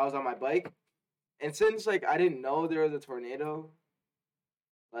I was on my bike. And since like I didn't know there was a tornado,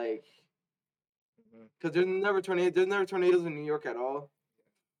 like, because there's never tornadoes in New York at all.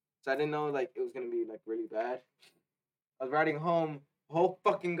 So I didn't know like it was gonna be like really bad. I was riding home, a whole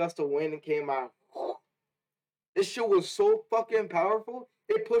fucking gust of wind came out. This shit was so fucking powerful.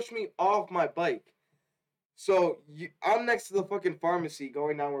 It pushed me off my bike. So I'm next to the fucking pharmacy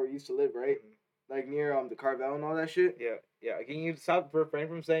going down where we used to live, right? Like near the Carvel and all that shit. Yeah. Can you stop refrain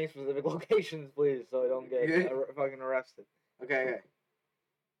from saying specific locations, please, so I don't get fucking arrested? Okay.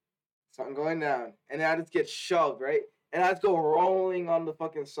 So I'm going down, and then I just get shoved, right? and I just go rolling on the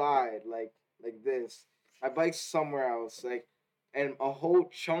fucking side like this. My bike's somewhere else, like, and a whole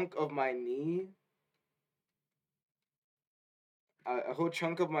chunk of my knee,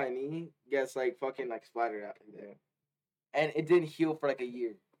 gets like fucking like splattered out like that, and it didn't heal for like a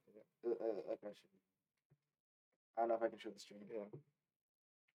year. Like I don't know if I can show the stream. Yeah.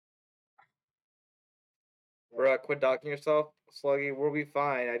 Bro, quit docking yourself, Sluggy. We'll be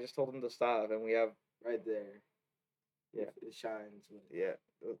fine. I just told him to stop, and we have Right there. Yeah. It shines. yeah.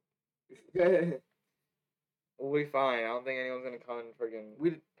 We'll be fine. I don't think anyone's gonna come and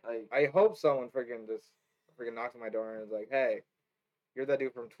friggin'. I hope someone friggin' just friggin' knocks on my door and is like, "Hey, you're that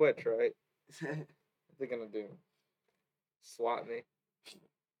dude from Twitch, right?" What's they gonna do? Swat me?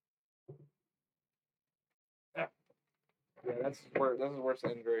 Yeah, that's worse. This is worse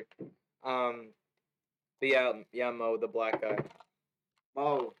than injury. But yeah, Mo, the black guy.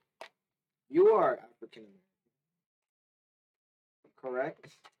 Mo, you are African American,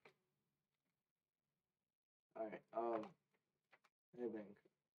 correct? All right. Anything.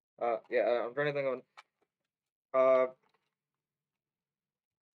 Yeah, I'm trying to think of.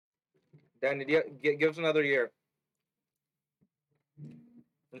 Danny, give us another year.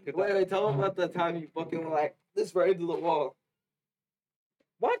 Wait, tell them about the time you fucking went like this right into the wall.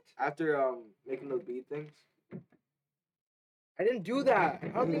 What? After making those bead things. I didn't do that. I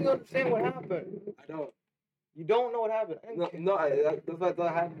don't think you understand what happened. I don't. You don't know what happened. That's what I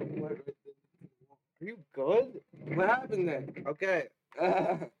thought happened. Are you good? What happened then? Okay.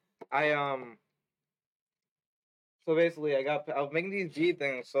 So basically, I was making these bead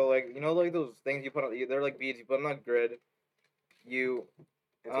things. So like, you know, like those things you put on. They're like beads. You put them on a grid. You.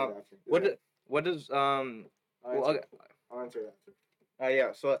 What does I'll answer that.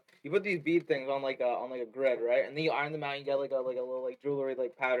 Yeah. So you put these bead things on like a grid, right? And then you iron them out. And you get like a little like jewelry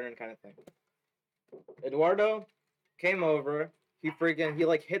like pattern kind of thing. Eduardo came over. He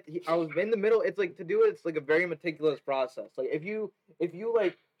like hit. I was in the middle. It's like to do it. It's like a very meticulous process. Like if you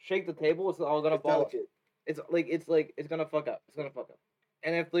like shake the table, it's all gonna fall. Delicate. It's gonna fuck up. It's gonna fuck up.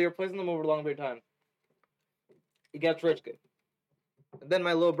 And if you're placing them over a long period of time, it gets risky. And then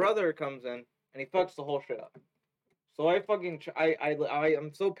my little brother comes in and he fucks the whole shit up. So I'm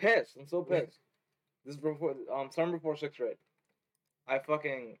so pissed. I'm so pissed. This is before summer before 6th grade.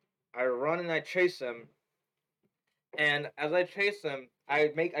 I run and I chase him. And as I chase him, I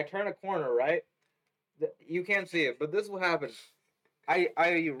turn a corner, right? You can't see it, but this is what happens. I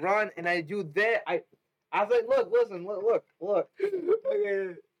run and I do that. I was like, look.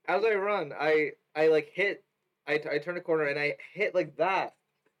 Okay. As I run, I like hit. I turn a corner and I hit like that.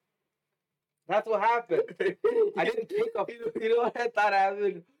 That's what happened. I didn't take off. You know what I thought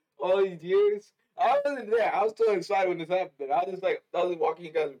happened all these years? I wasn't there. I was still excited when this happened. I was watching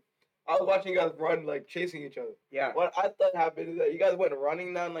you guys run, like chasing each other. Yeah. What I thought happened is that you guys went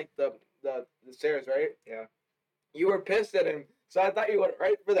running down like the stairs, right? Yeah. You were pissed at him, so I thought you went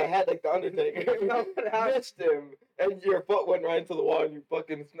right for the head like the Undertaker. No, I missed him, and your foot went right into the wall, and you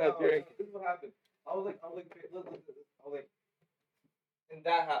fucking snapped your ankle. This is what happened. I was like, and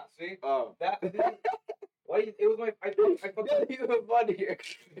that happened. See? Oh, that. Why? It was my. I fucked up. Even funnier,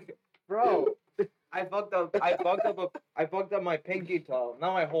 Bro. I fucked up my pinky toe.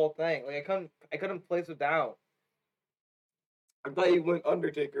 Not my whole thing. Like I couldn't place it down. I thought you went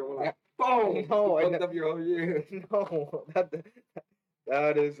Undertaker when I boom. No, I fucked up your whole year. No,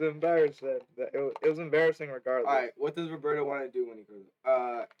 that is embarrassing. It was embarrassing regardless. All right, what does Roberto want to do when he grows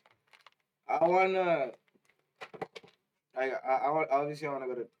up? I wanna. I want obviously I want to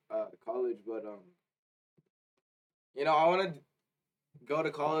go to college, but I want to go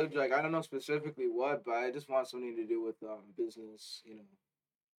to college. Like I don't know specifically what, but I just want something to do with business.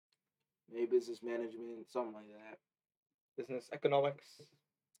 Maybe business management, something like that. Business economics.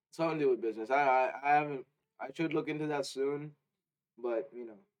 Something to do with business. I haven't. I should look into that soon, but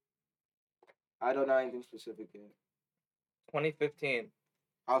I don't know anything specific yet. 2015.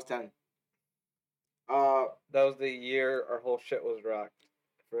 I was 10. That was the year our whole shit was rocked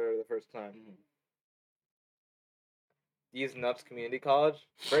for the first time. Mm-hmm. These Nuts Community College,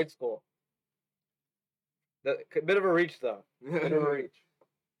 great school. Bit of a reach though. Bit of a reach.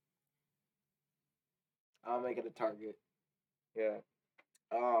 I'll make it a target. Yeah.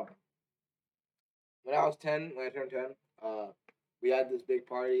 When I was 10, when I turned 10, we had this big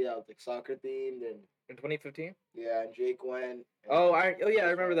party that was like soccer themed, and in 2015. Yeah, and Jake went. I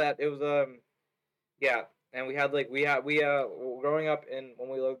remember that. It was yeah, and we had growing up when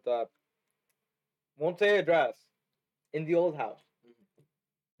we lived won't say address, in the old house. Mm-hmm.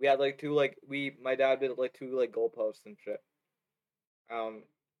 We had my dad did two goalposts and shit.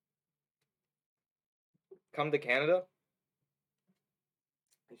 Come to Canada.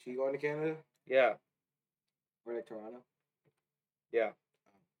 Is she going to Canada Yeah, or like Toronto? yeah.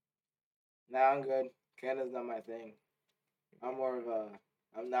 Nah, I'm good. Canada's not my thing. I'm more of a.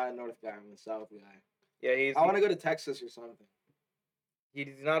 I'm not a North guy. I'm a South guy. Yeah, I want to go to Texas or something.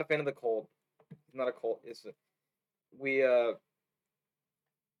 he's not a fan of the cold. He's not a cold. We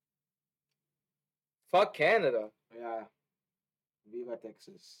fuck Canada, Yeah. Viva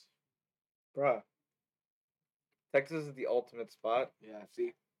Texas. bruh. Texas is the ultimate spot. Yeah.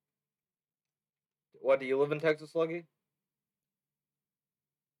 See. What, do you live in Texas, Sluggy?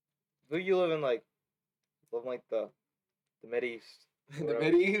 Do you live in like the mid east? The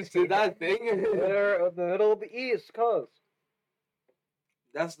Mideast is that thing. The middle of the East Coast.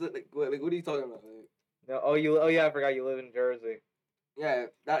 That's the like, what are you talking about? Like, No, oh yeah, I forgot you live in Jersey. yeah,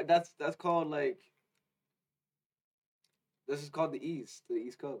 that's called like. This is called the East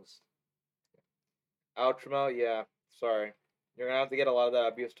Coast. Outro, yeah. Sorry, you're gonna have to get a lot of that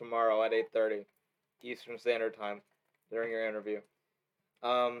abuse tomorrow at 8:30 Eastern Standard Time during your interview.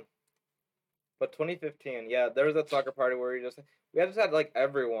 But 2015, yeah, there was that soccer party where we just had like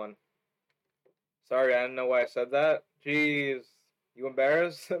everyone. Sorry, I didn't know why I said that. Jeez, you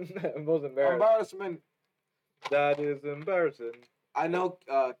embarrassed? I'm most embarrassed. Embarrassment. That is embarrassing. I know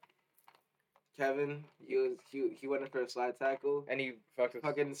Kevin. He went in for a slide tackle. And he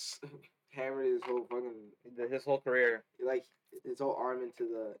fucking hammered his whole fucking his whole career. like his whole arm into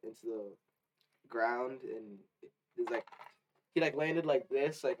the ground, and it's like he like landed like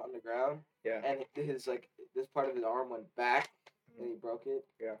this like on the ground. Yeah. And his like this part of his arm went back, and he broke it.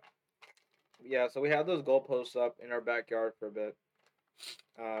 Yeah. Yeah. So we had those goalposts up in our backyard for a bit.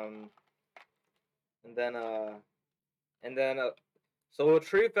 And then so a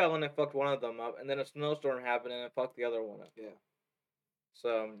tree fell and it fucked one of them up, and then a snowstorm happened and it fucked the other one up. Yeah.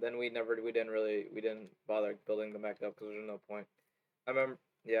 So then we didn't bother building them back up because there's no point. I remember,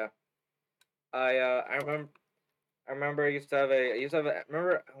 yeah. I remember I used to have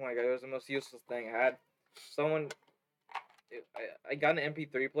remember, oh my god, it was the most useless thing. I had someone, I got an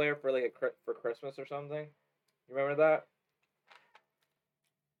MP3 player for like for Christmas or something. You remember that?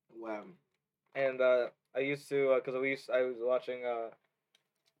 Wow. And I used to because I was watching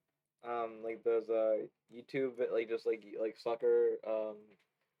like those YouTube like just like soccer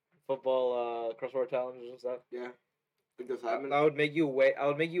football crossword challenges and stuff. Yeah. I would make you wait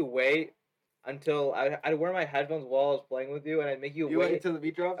until I'd wear my headphones while I was playing with you, and I'd make you wait until the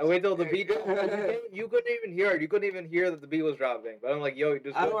beat drops. I wait till the beat drops. You couldn't even hear it. You couldn't even hear that the beat was dropping. But I'm like, yo,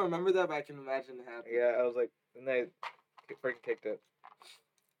 just. I don't remember that, but I can imagine it happening. Yeah, I was like, and they freaking kicked it.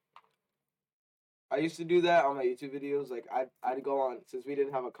 I used to do that on my YouTube videos. Like I'd go on, since we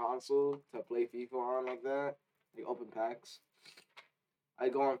didn't have a console to play FIFA on like that, like open packs.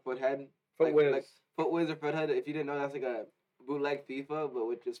 I'd go on Foothead. Footwiz. Like Footwiz or Foothead. If you didn't know, that's like a bootleg FIFA, but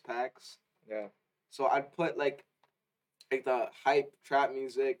with just packs. Yeah. So I'd put like the hype trap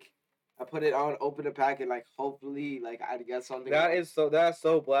music. I put it on, open the pack, and like hopefully like I'd get something. That's so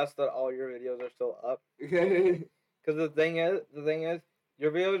blessed that all your videos are still up. Because the thing is,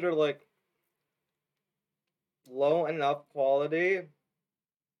 your videos are like low enough quality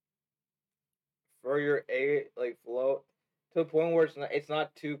for your low to a point where it's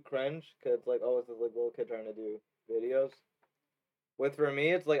not too cringe, because it's like, oh, it's this like little kid trying to do videos. For me,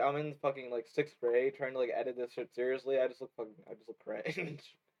 it's like I'm in fucking like 6th grade trying to like edit this shit seriously. I just look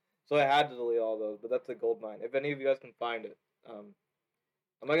cringe. So I had to delete all those, but that's a gold mine. If any of you guys can find it, I'm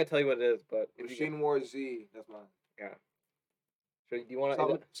not gonna tell you what it is, but if Machine War Z, that's mine. Yeah. So do you want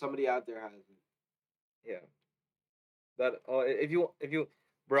to? Somebody out there has it. Yeah. That if you,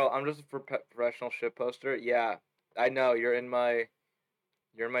 bro, I'm just a professional shit poster. Yeah, I know you're in my.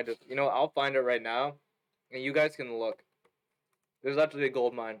 I'll find it right now, and you guys can look. There's actually a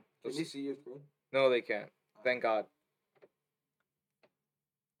gold mine. Can you see your screen? No, they can't. Thank God.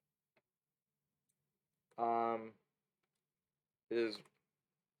 It is.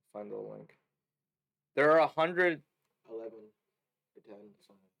 Find the link. There are 100. 11 or 10.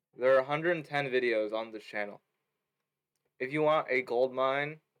 Something. There are 110 videos on this channel. If you want a gold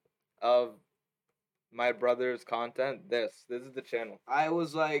mine of my brother's content, this is the channel. I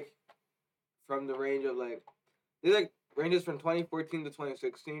was like, from the range of like, these like ranges from 2014 to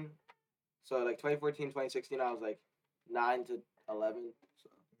 2016. So like 2014, 2016, I was like 9 to 11. So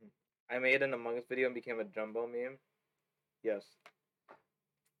I made an Among Us video and became a jumbo meme. Yes.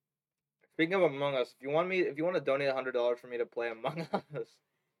 Speaking of Among Us, if you want to donate $100 for me to play Among Us,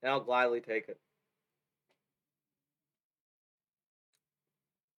 then I'll gladly take it.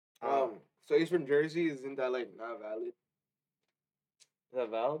 So he's from Jersey. Isn't that like not valid? Is that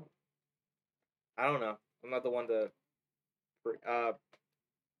valid? I don't know. I'm not the one to.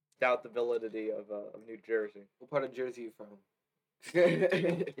 doubt the validity of New Jersey. What part of Jersey you from?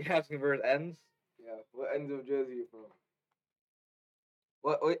 You asking for his ends? Yeah. What ends of Jersey you from?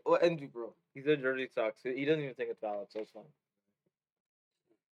 What ends you from? He said Jersey sucks. He doesn't even think it's valid, so it's fine.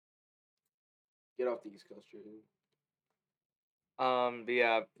 Get off the East Coast, Jersey. But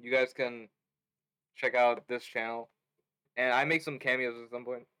yeah, you guys can check out this channel, and I make some cameos at some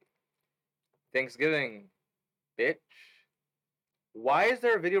point. Thanksgiving, bitch. Why is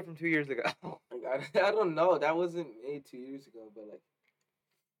there a video from 2 years ago? Like, I don't know. That wasn't made 2 years ago, but like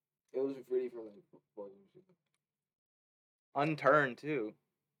it was really from like 4 years ago. Unturned too,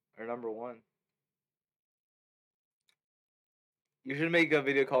 or #1. You should make a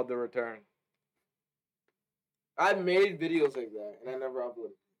video called The Return. I made videos like that and I never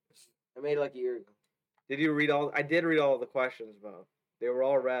uploaded. I made it like a year ago. Did you read all? I did read all the questions, bro. They were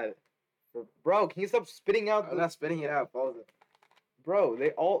all read. Bro, can you stop spitting out? I'm not spitting it out. Pause it. Bro,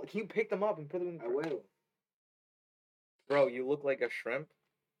 they all. Can you pick them up and put them in? I will. Bro, you look like a shrimp.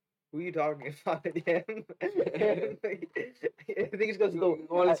 Who are you talking about? Him? I think it's because of the. You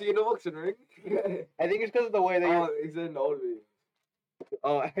want to see the boxing ring? I think it's because of the way that you're. Oh, he's in the old video.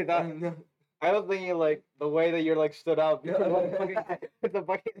 Oh, I thought. I was thinking like the way that you're like stood up. The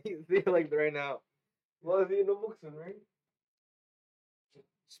fucking you see like right now. Want to see the boxing ring?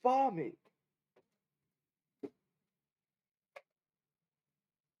 Spar me.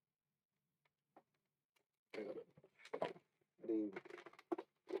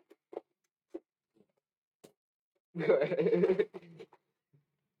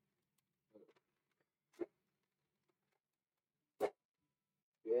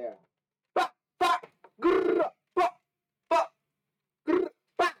 Yeah.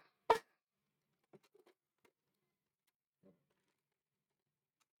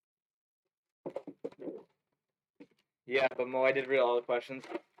 Yeah, but Mo, I did read all the questions.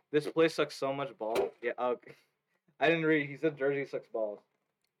 This place sucks so much balls. Yeah, okay. I didn't read. He said Jersey sucks balls.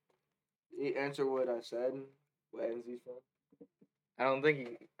 He answered what I said. What ends he's from? I don't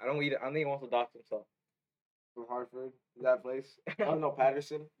think he wants to dox himself. From Hartford. That place. I don't know,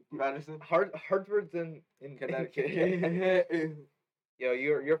 Patterson. Hartford's in Connecticut. Yo,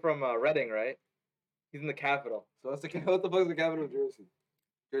 you're from Reading, right? He's in the capital. So what the fuck is the capital of Jersey?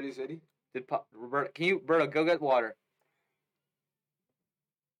 Jersey City? Roberto, go get water.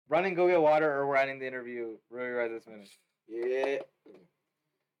 Run and go get water, or we're ending the interview really right this minute. Yeah.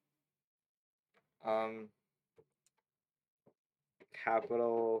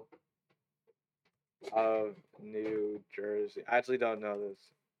 Capital of New Jersey. I actually don't know this.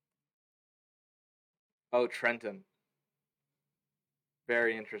 Oh, Trenton.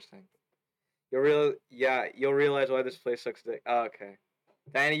 Very interesting. You'll realize why this place sucks dick. Oh, okay.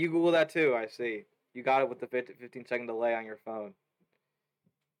 Danny, you Google that too, I see. You got it with the 15-second delay on your phone.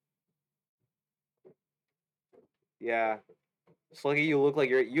 Yeah. Sluggy, you look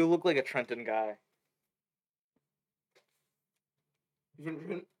like a Trenton guy.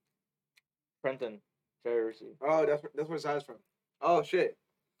 Trenton, Jersey. Oh, that's where Zai's from. Oh shit.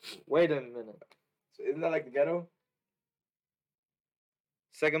 Wait a minute. So isn't that like the ghetto?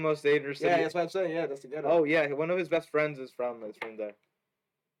 Second most dangerous city. Yeah, that's what I'm saying. Yeah, that's the ghetto. Oh yeah, one of his best friends is from there.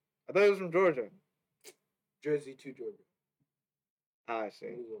 I thought he was from Georgia. Jersey to Georgia. I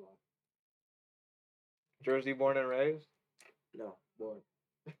see. Jersey born and raised? No, born.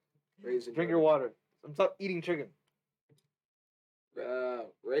 Raised in Drink Georgia. your water. Stop eating chicken.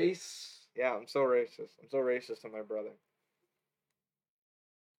 Race. Yeah, I'm so racist. I'm so racist to my brother.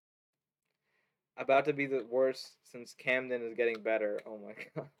 About to be the worst since Camden is getting better. Oh my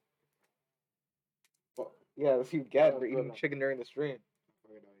god. Well, yeah, that's what you get for eating chicken during the stream.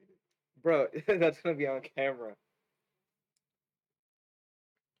 Bro, that's gonna be on camera.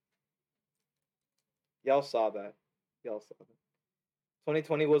 Y'all saw that.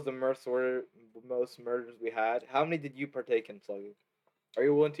 2020 was the most murders we had. How many did you partake in, Sluggy? Are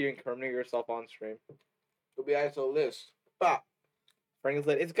you willing to incriminate yourself on stream? It'll be ISO list. Bop. Franklin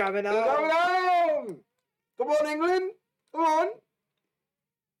said, it's coming on! It's coming on! Come on, England! Come on!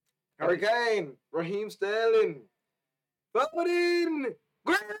 Hurricane! Raheem Sterling! Foden!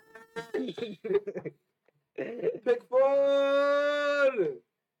 Pickford!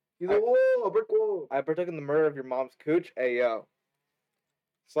 He's a wall, a brick wall. I partook in the murder of your mom's cooch. Hey, yo.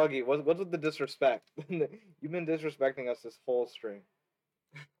 Sluggy, what's with the disrespect? You've been disrespecting us this whole stream.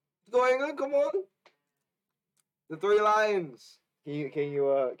 Let's go, England, come on! The three lions. Can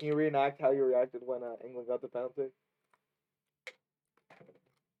you reenact how you reacted when England got the penalty?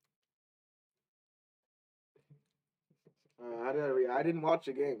 How did I react? I didn't watch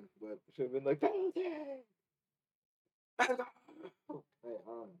the game, but Should have been like penalty. Hey,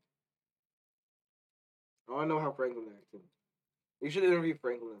 I want to know how Franklin acted. You should interview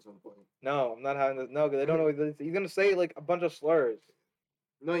Franklin at some point. No, I'm not having this. No, because they don't know. He's gonna say like a bunch of slurs.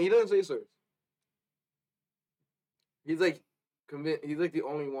 No, he doesn't say slurs. He's like He's like the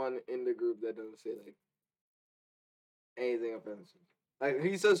only one in the group that doesn't say like anything offensive. Like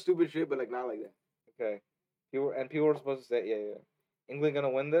he says stupid shit, but like not like that. Okay. People were supposed to say, yeah. England gonna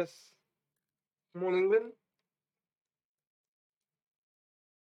win this? Come on, England.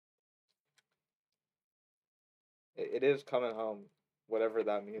 It is coming home, whatever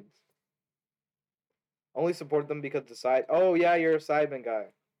that means. Only support them because the side. Oh yeah, you're a sideman guy.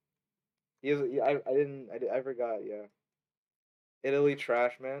 He is. I forgot. Yeah. Italy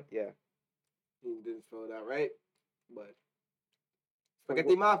trash man. Yeah. He didn't spell it out right, but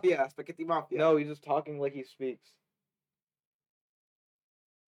spaghetti mafia, spaghetti mafia. No, he's just talking like he speaks.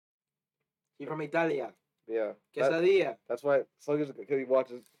 He's from Italia. Yeah. Quesadilla. That's why Slugger's because he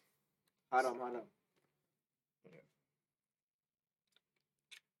watches. Haram. Yeah.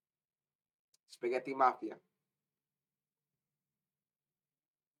 Spaghetti mafia.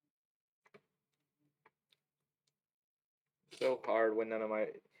 So hard when none of my.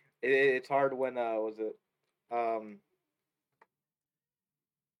 It's hard when was it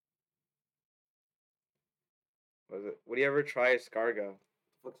was it? Would you ever try escargot?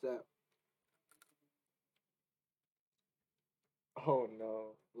 What's that? Oh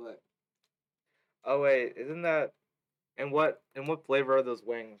no. What? Oh wait, isn't that? And what flavor are those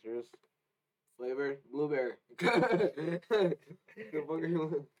wings? They're just Flavor? Blueberry.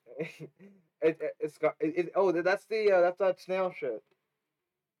 that's that snail shit.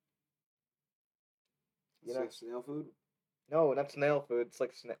 You know, snail food? No, not snail food. It's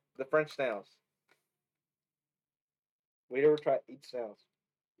like the French snails. We ever try eat snails?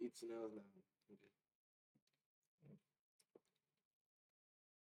 Eat snails now.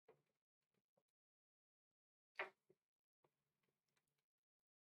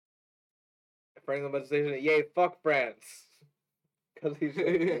 Franklin about to say, yay, fuck France. Because he's.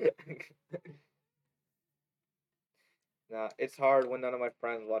 Nah, it's hard when none of my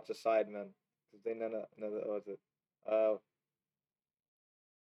friends watch the Sidemen. Because they none of what was it?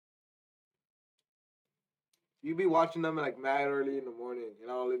 You be watching them like mad early in the morning, and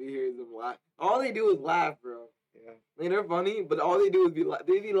all you hear is them laugh. All they do is laugh, bro. Yeah. I mean, they're funny, but all they do is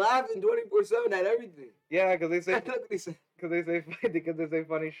they be laughing 24/7 at everything. Yeah, because they say because they say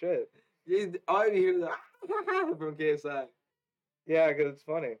funny shit. All you hear is from KSI. Yeah, because it's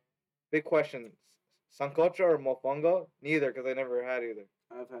funny. Big question: sancocho or mofongo? Neither, because I never had either.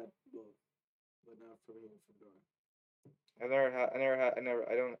 I've had both, but not from here.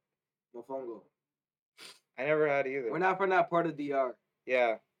 I don't. Mofongo. I never had either. We're not from that part of DR.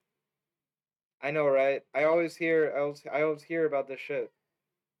 Yeah. I know, right? I always hear about this shit,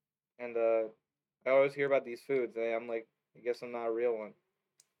 and I always hear about these foods, and I'm like, I guess I'm not a real one.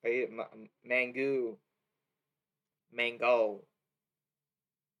 I eat mango.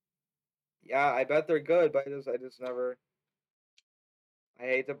 Yeah, I bet they're good, but I just never. I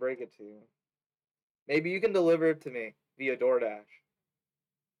hate to break it to you. Maybe you can deliver it to me via DoorDash.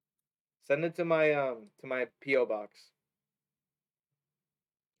 Send it to my PO box.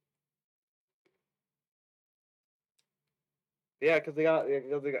 Yeah, because they got.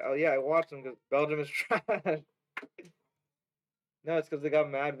 Oh yeah, I watched them because Belgium is trash. No, it's because they got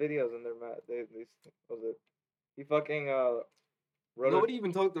mad videos and they're mad. They was it? He fucking Nobody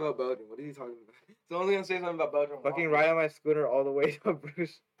even talked about Belgium. What are you talking about? So I'm only gonna say something about Belgium. Fucking ride on my scooter all the way to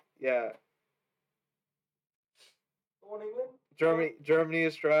Bruce. Yeah. Germany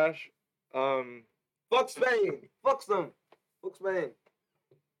is trash. Fuck Spain. Fuck them. Fuck Spain.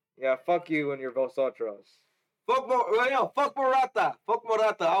 Yeah, fuck you and your vosotros. Fuck Morata. Fuck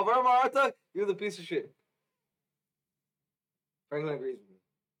Morata. Alvaro Morata, you're the piece of shit. Franklin agrees with me.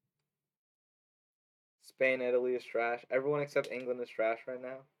 Spain, Italy is trash. Everyone except England is trash right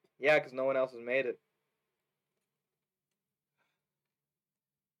now. Yeah, because no one else has made it.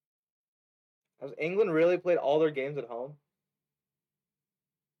 Has England really played all their games at home?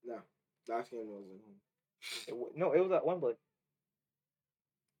 No. Last game was at home. No, it was at Wembley.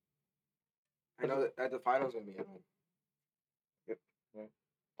 I know that at the finals gonna be at home. Yeah.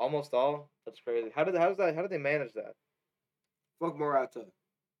 Almost all. That's crazy. How did they manage that? Fuck Morata.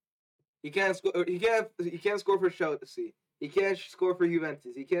 He can't score. He can't score for Chelsea. He can't score for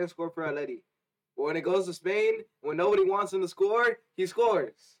Juventus. He can't score for Atleti. But when it goes to Spain, when nobody wants him to score, he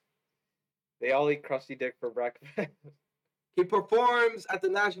scores. They all eat crusty dick for breakfast. He performs at the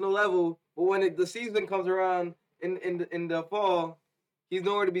national level, but when the season comes around in the fall, he's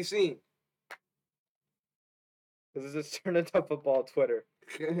nowhere to be seen. This is just turned into football Twitter.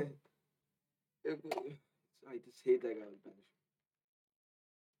 I just hate that guy with Spanish.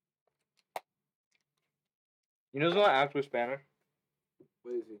 You know he's not actually Spanish.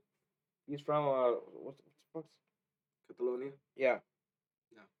 What is he? He's from what's the fuck's? Catalonia? Yeah.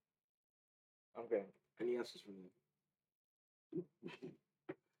 No. Okay. And he answers from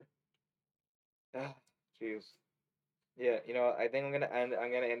there. Jeez. Yeah, you know, I think I'm gonna end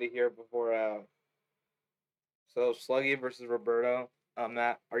it here before so Sluggy versus Roberto.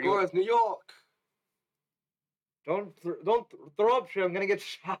 Matt, are Of you course, New York! don't throw up shit, I'm gonna get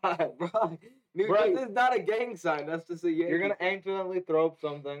shot. Bro, Bro, this is not a gang sign. That's just a Yankee. You're gonna accidentally throw up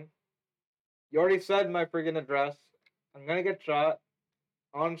something. You already said my freaking address. I'm gonna get shot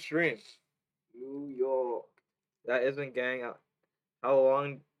on stream. New York. That isn't gang. How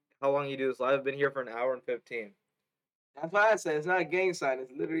long you do this? I've been here for an hour and 15. That's why I said it's not a gang sign.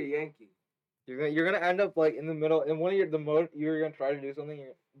 It's literally Yankee. You're gonna end up like in the middle in one of the mode. You're gonna try to do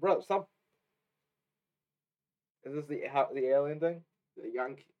something. Bro, stop. Is this the alien thing? The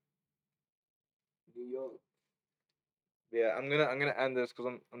Yankee. New York. Yeah, I'm gonna end this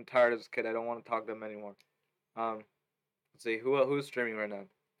because I'm tired of this kid. I don't want to talk to him anymore. Let's see who's streaming right now.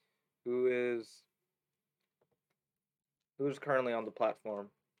 Who's currently on the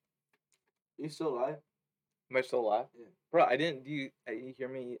platform? You still alive? Am I still alive? Yeah. Bro, I didn't. Do you hear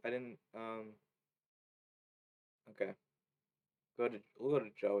me? I didn't. Okay. We'll go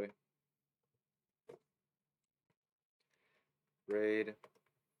to Joey. Raid.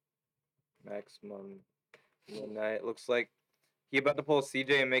 Maximum midnight. Looks like he about to pull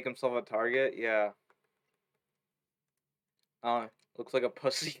CJ and make himself a target. Yeah. Looks like a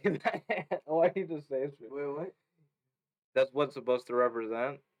pussy. Why did you just say it? Wait, what? That's what's supposed to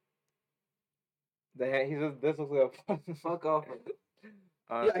represent. He says this looks like a pussy. Fuck off.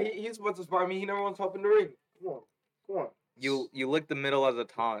 Yeah, he's supposed to spot me. He never wants to hop in the ring. Come on. You lick the middle as a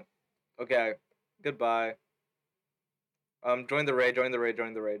taunt. Okay. Goodbye. Join the raid. Join the raid.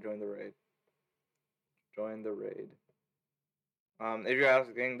 If you're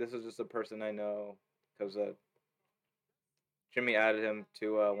asking, this is just a person I know because Jimmy added him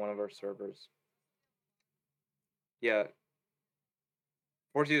to one of our servers. Yeah.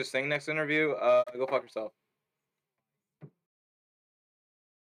 Force you to sing next interview. Go fuck yourself.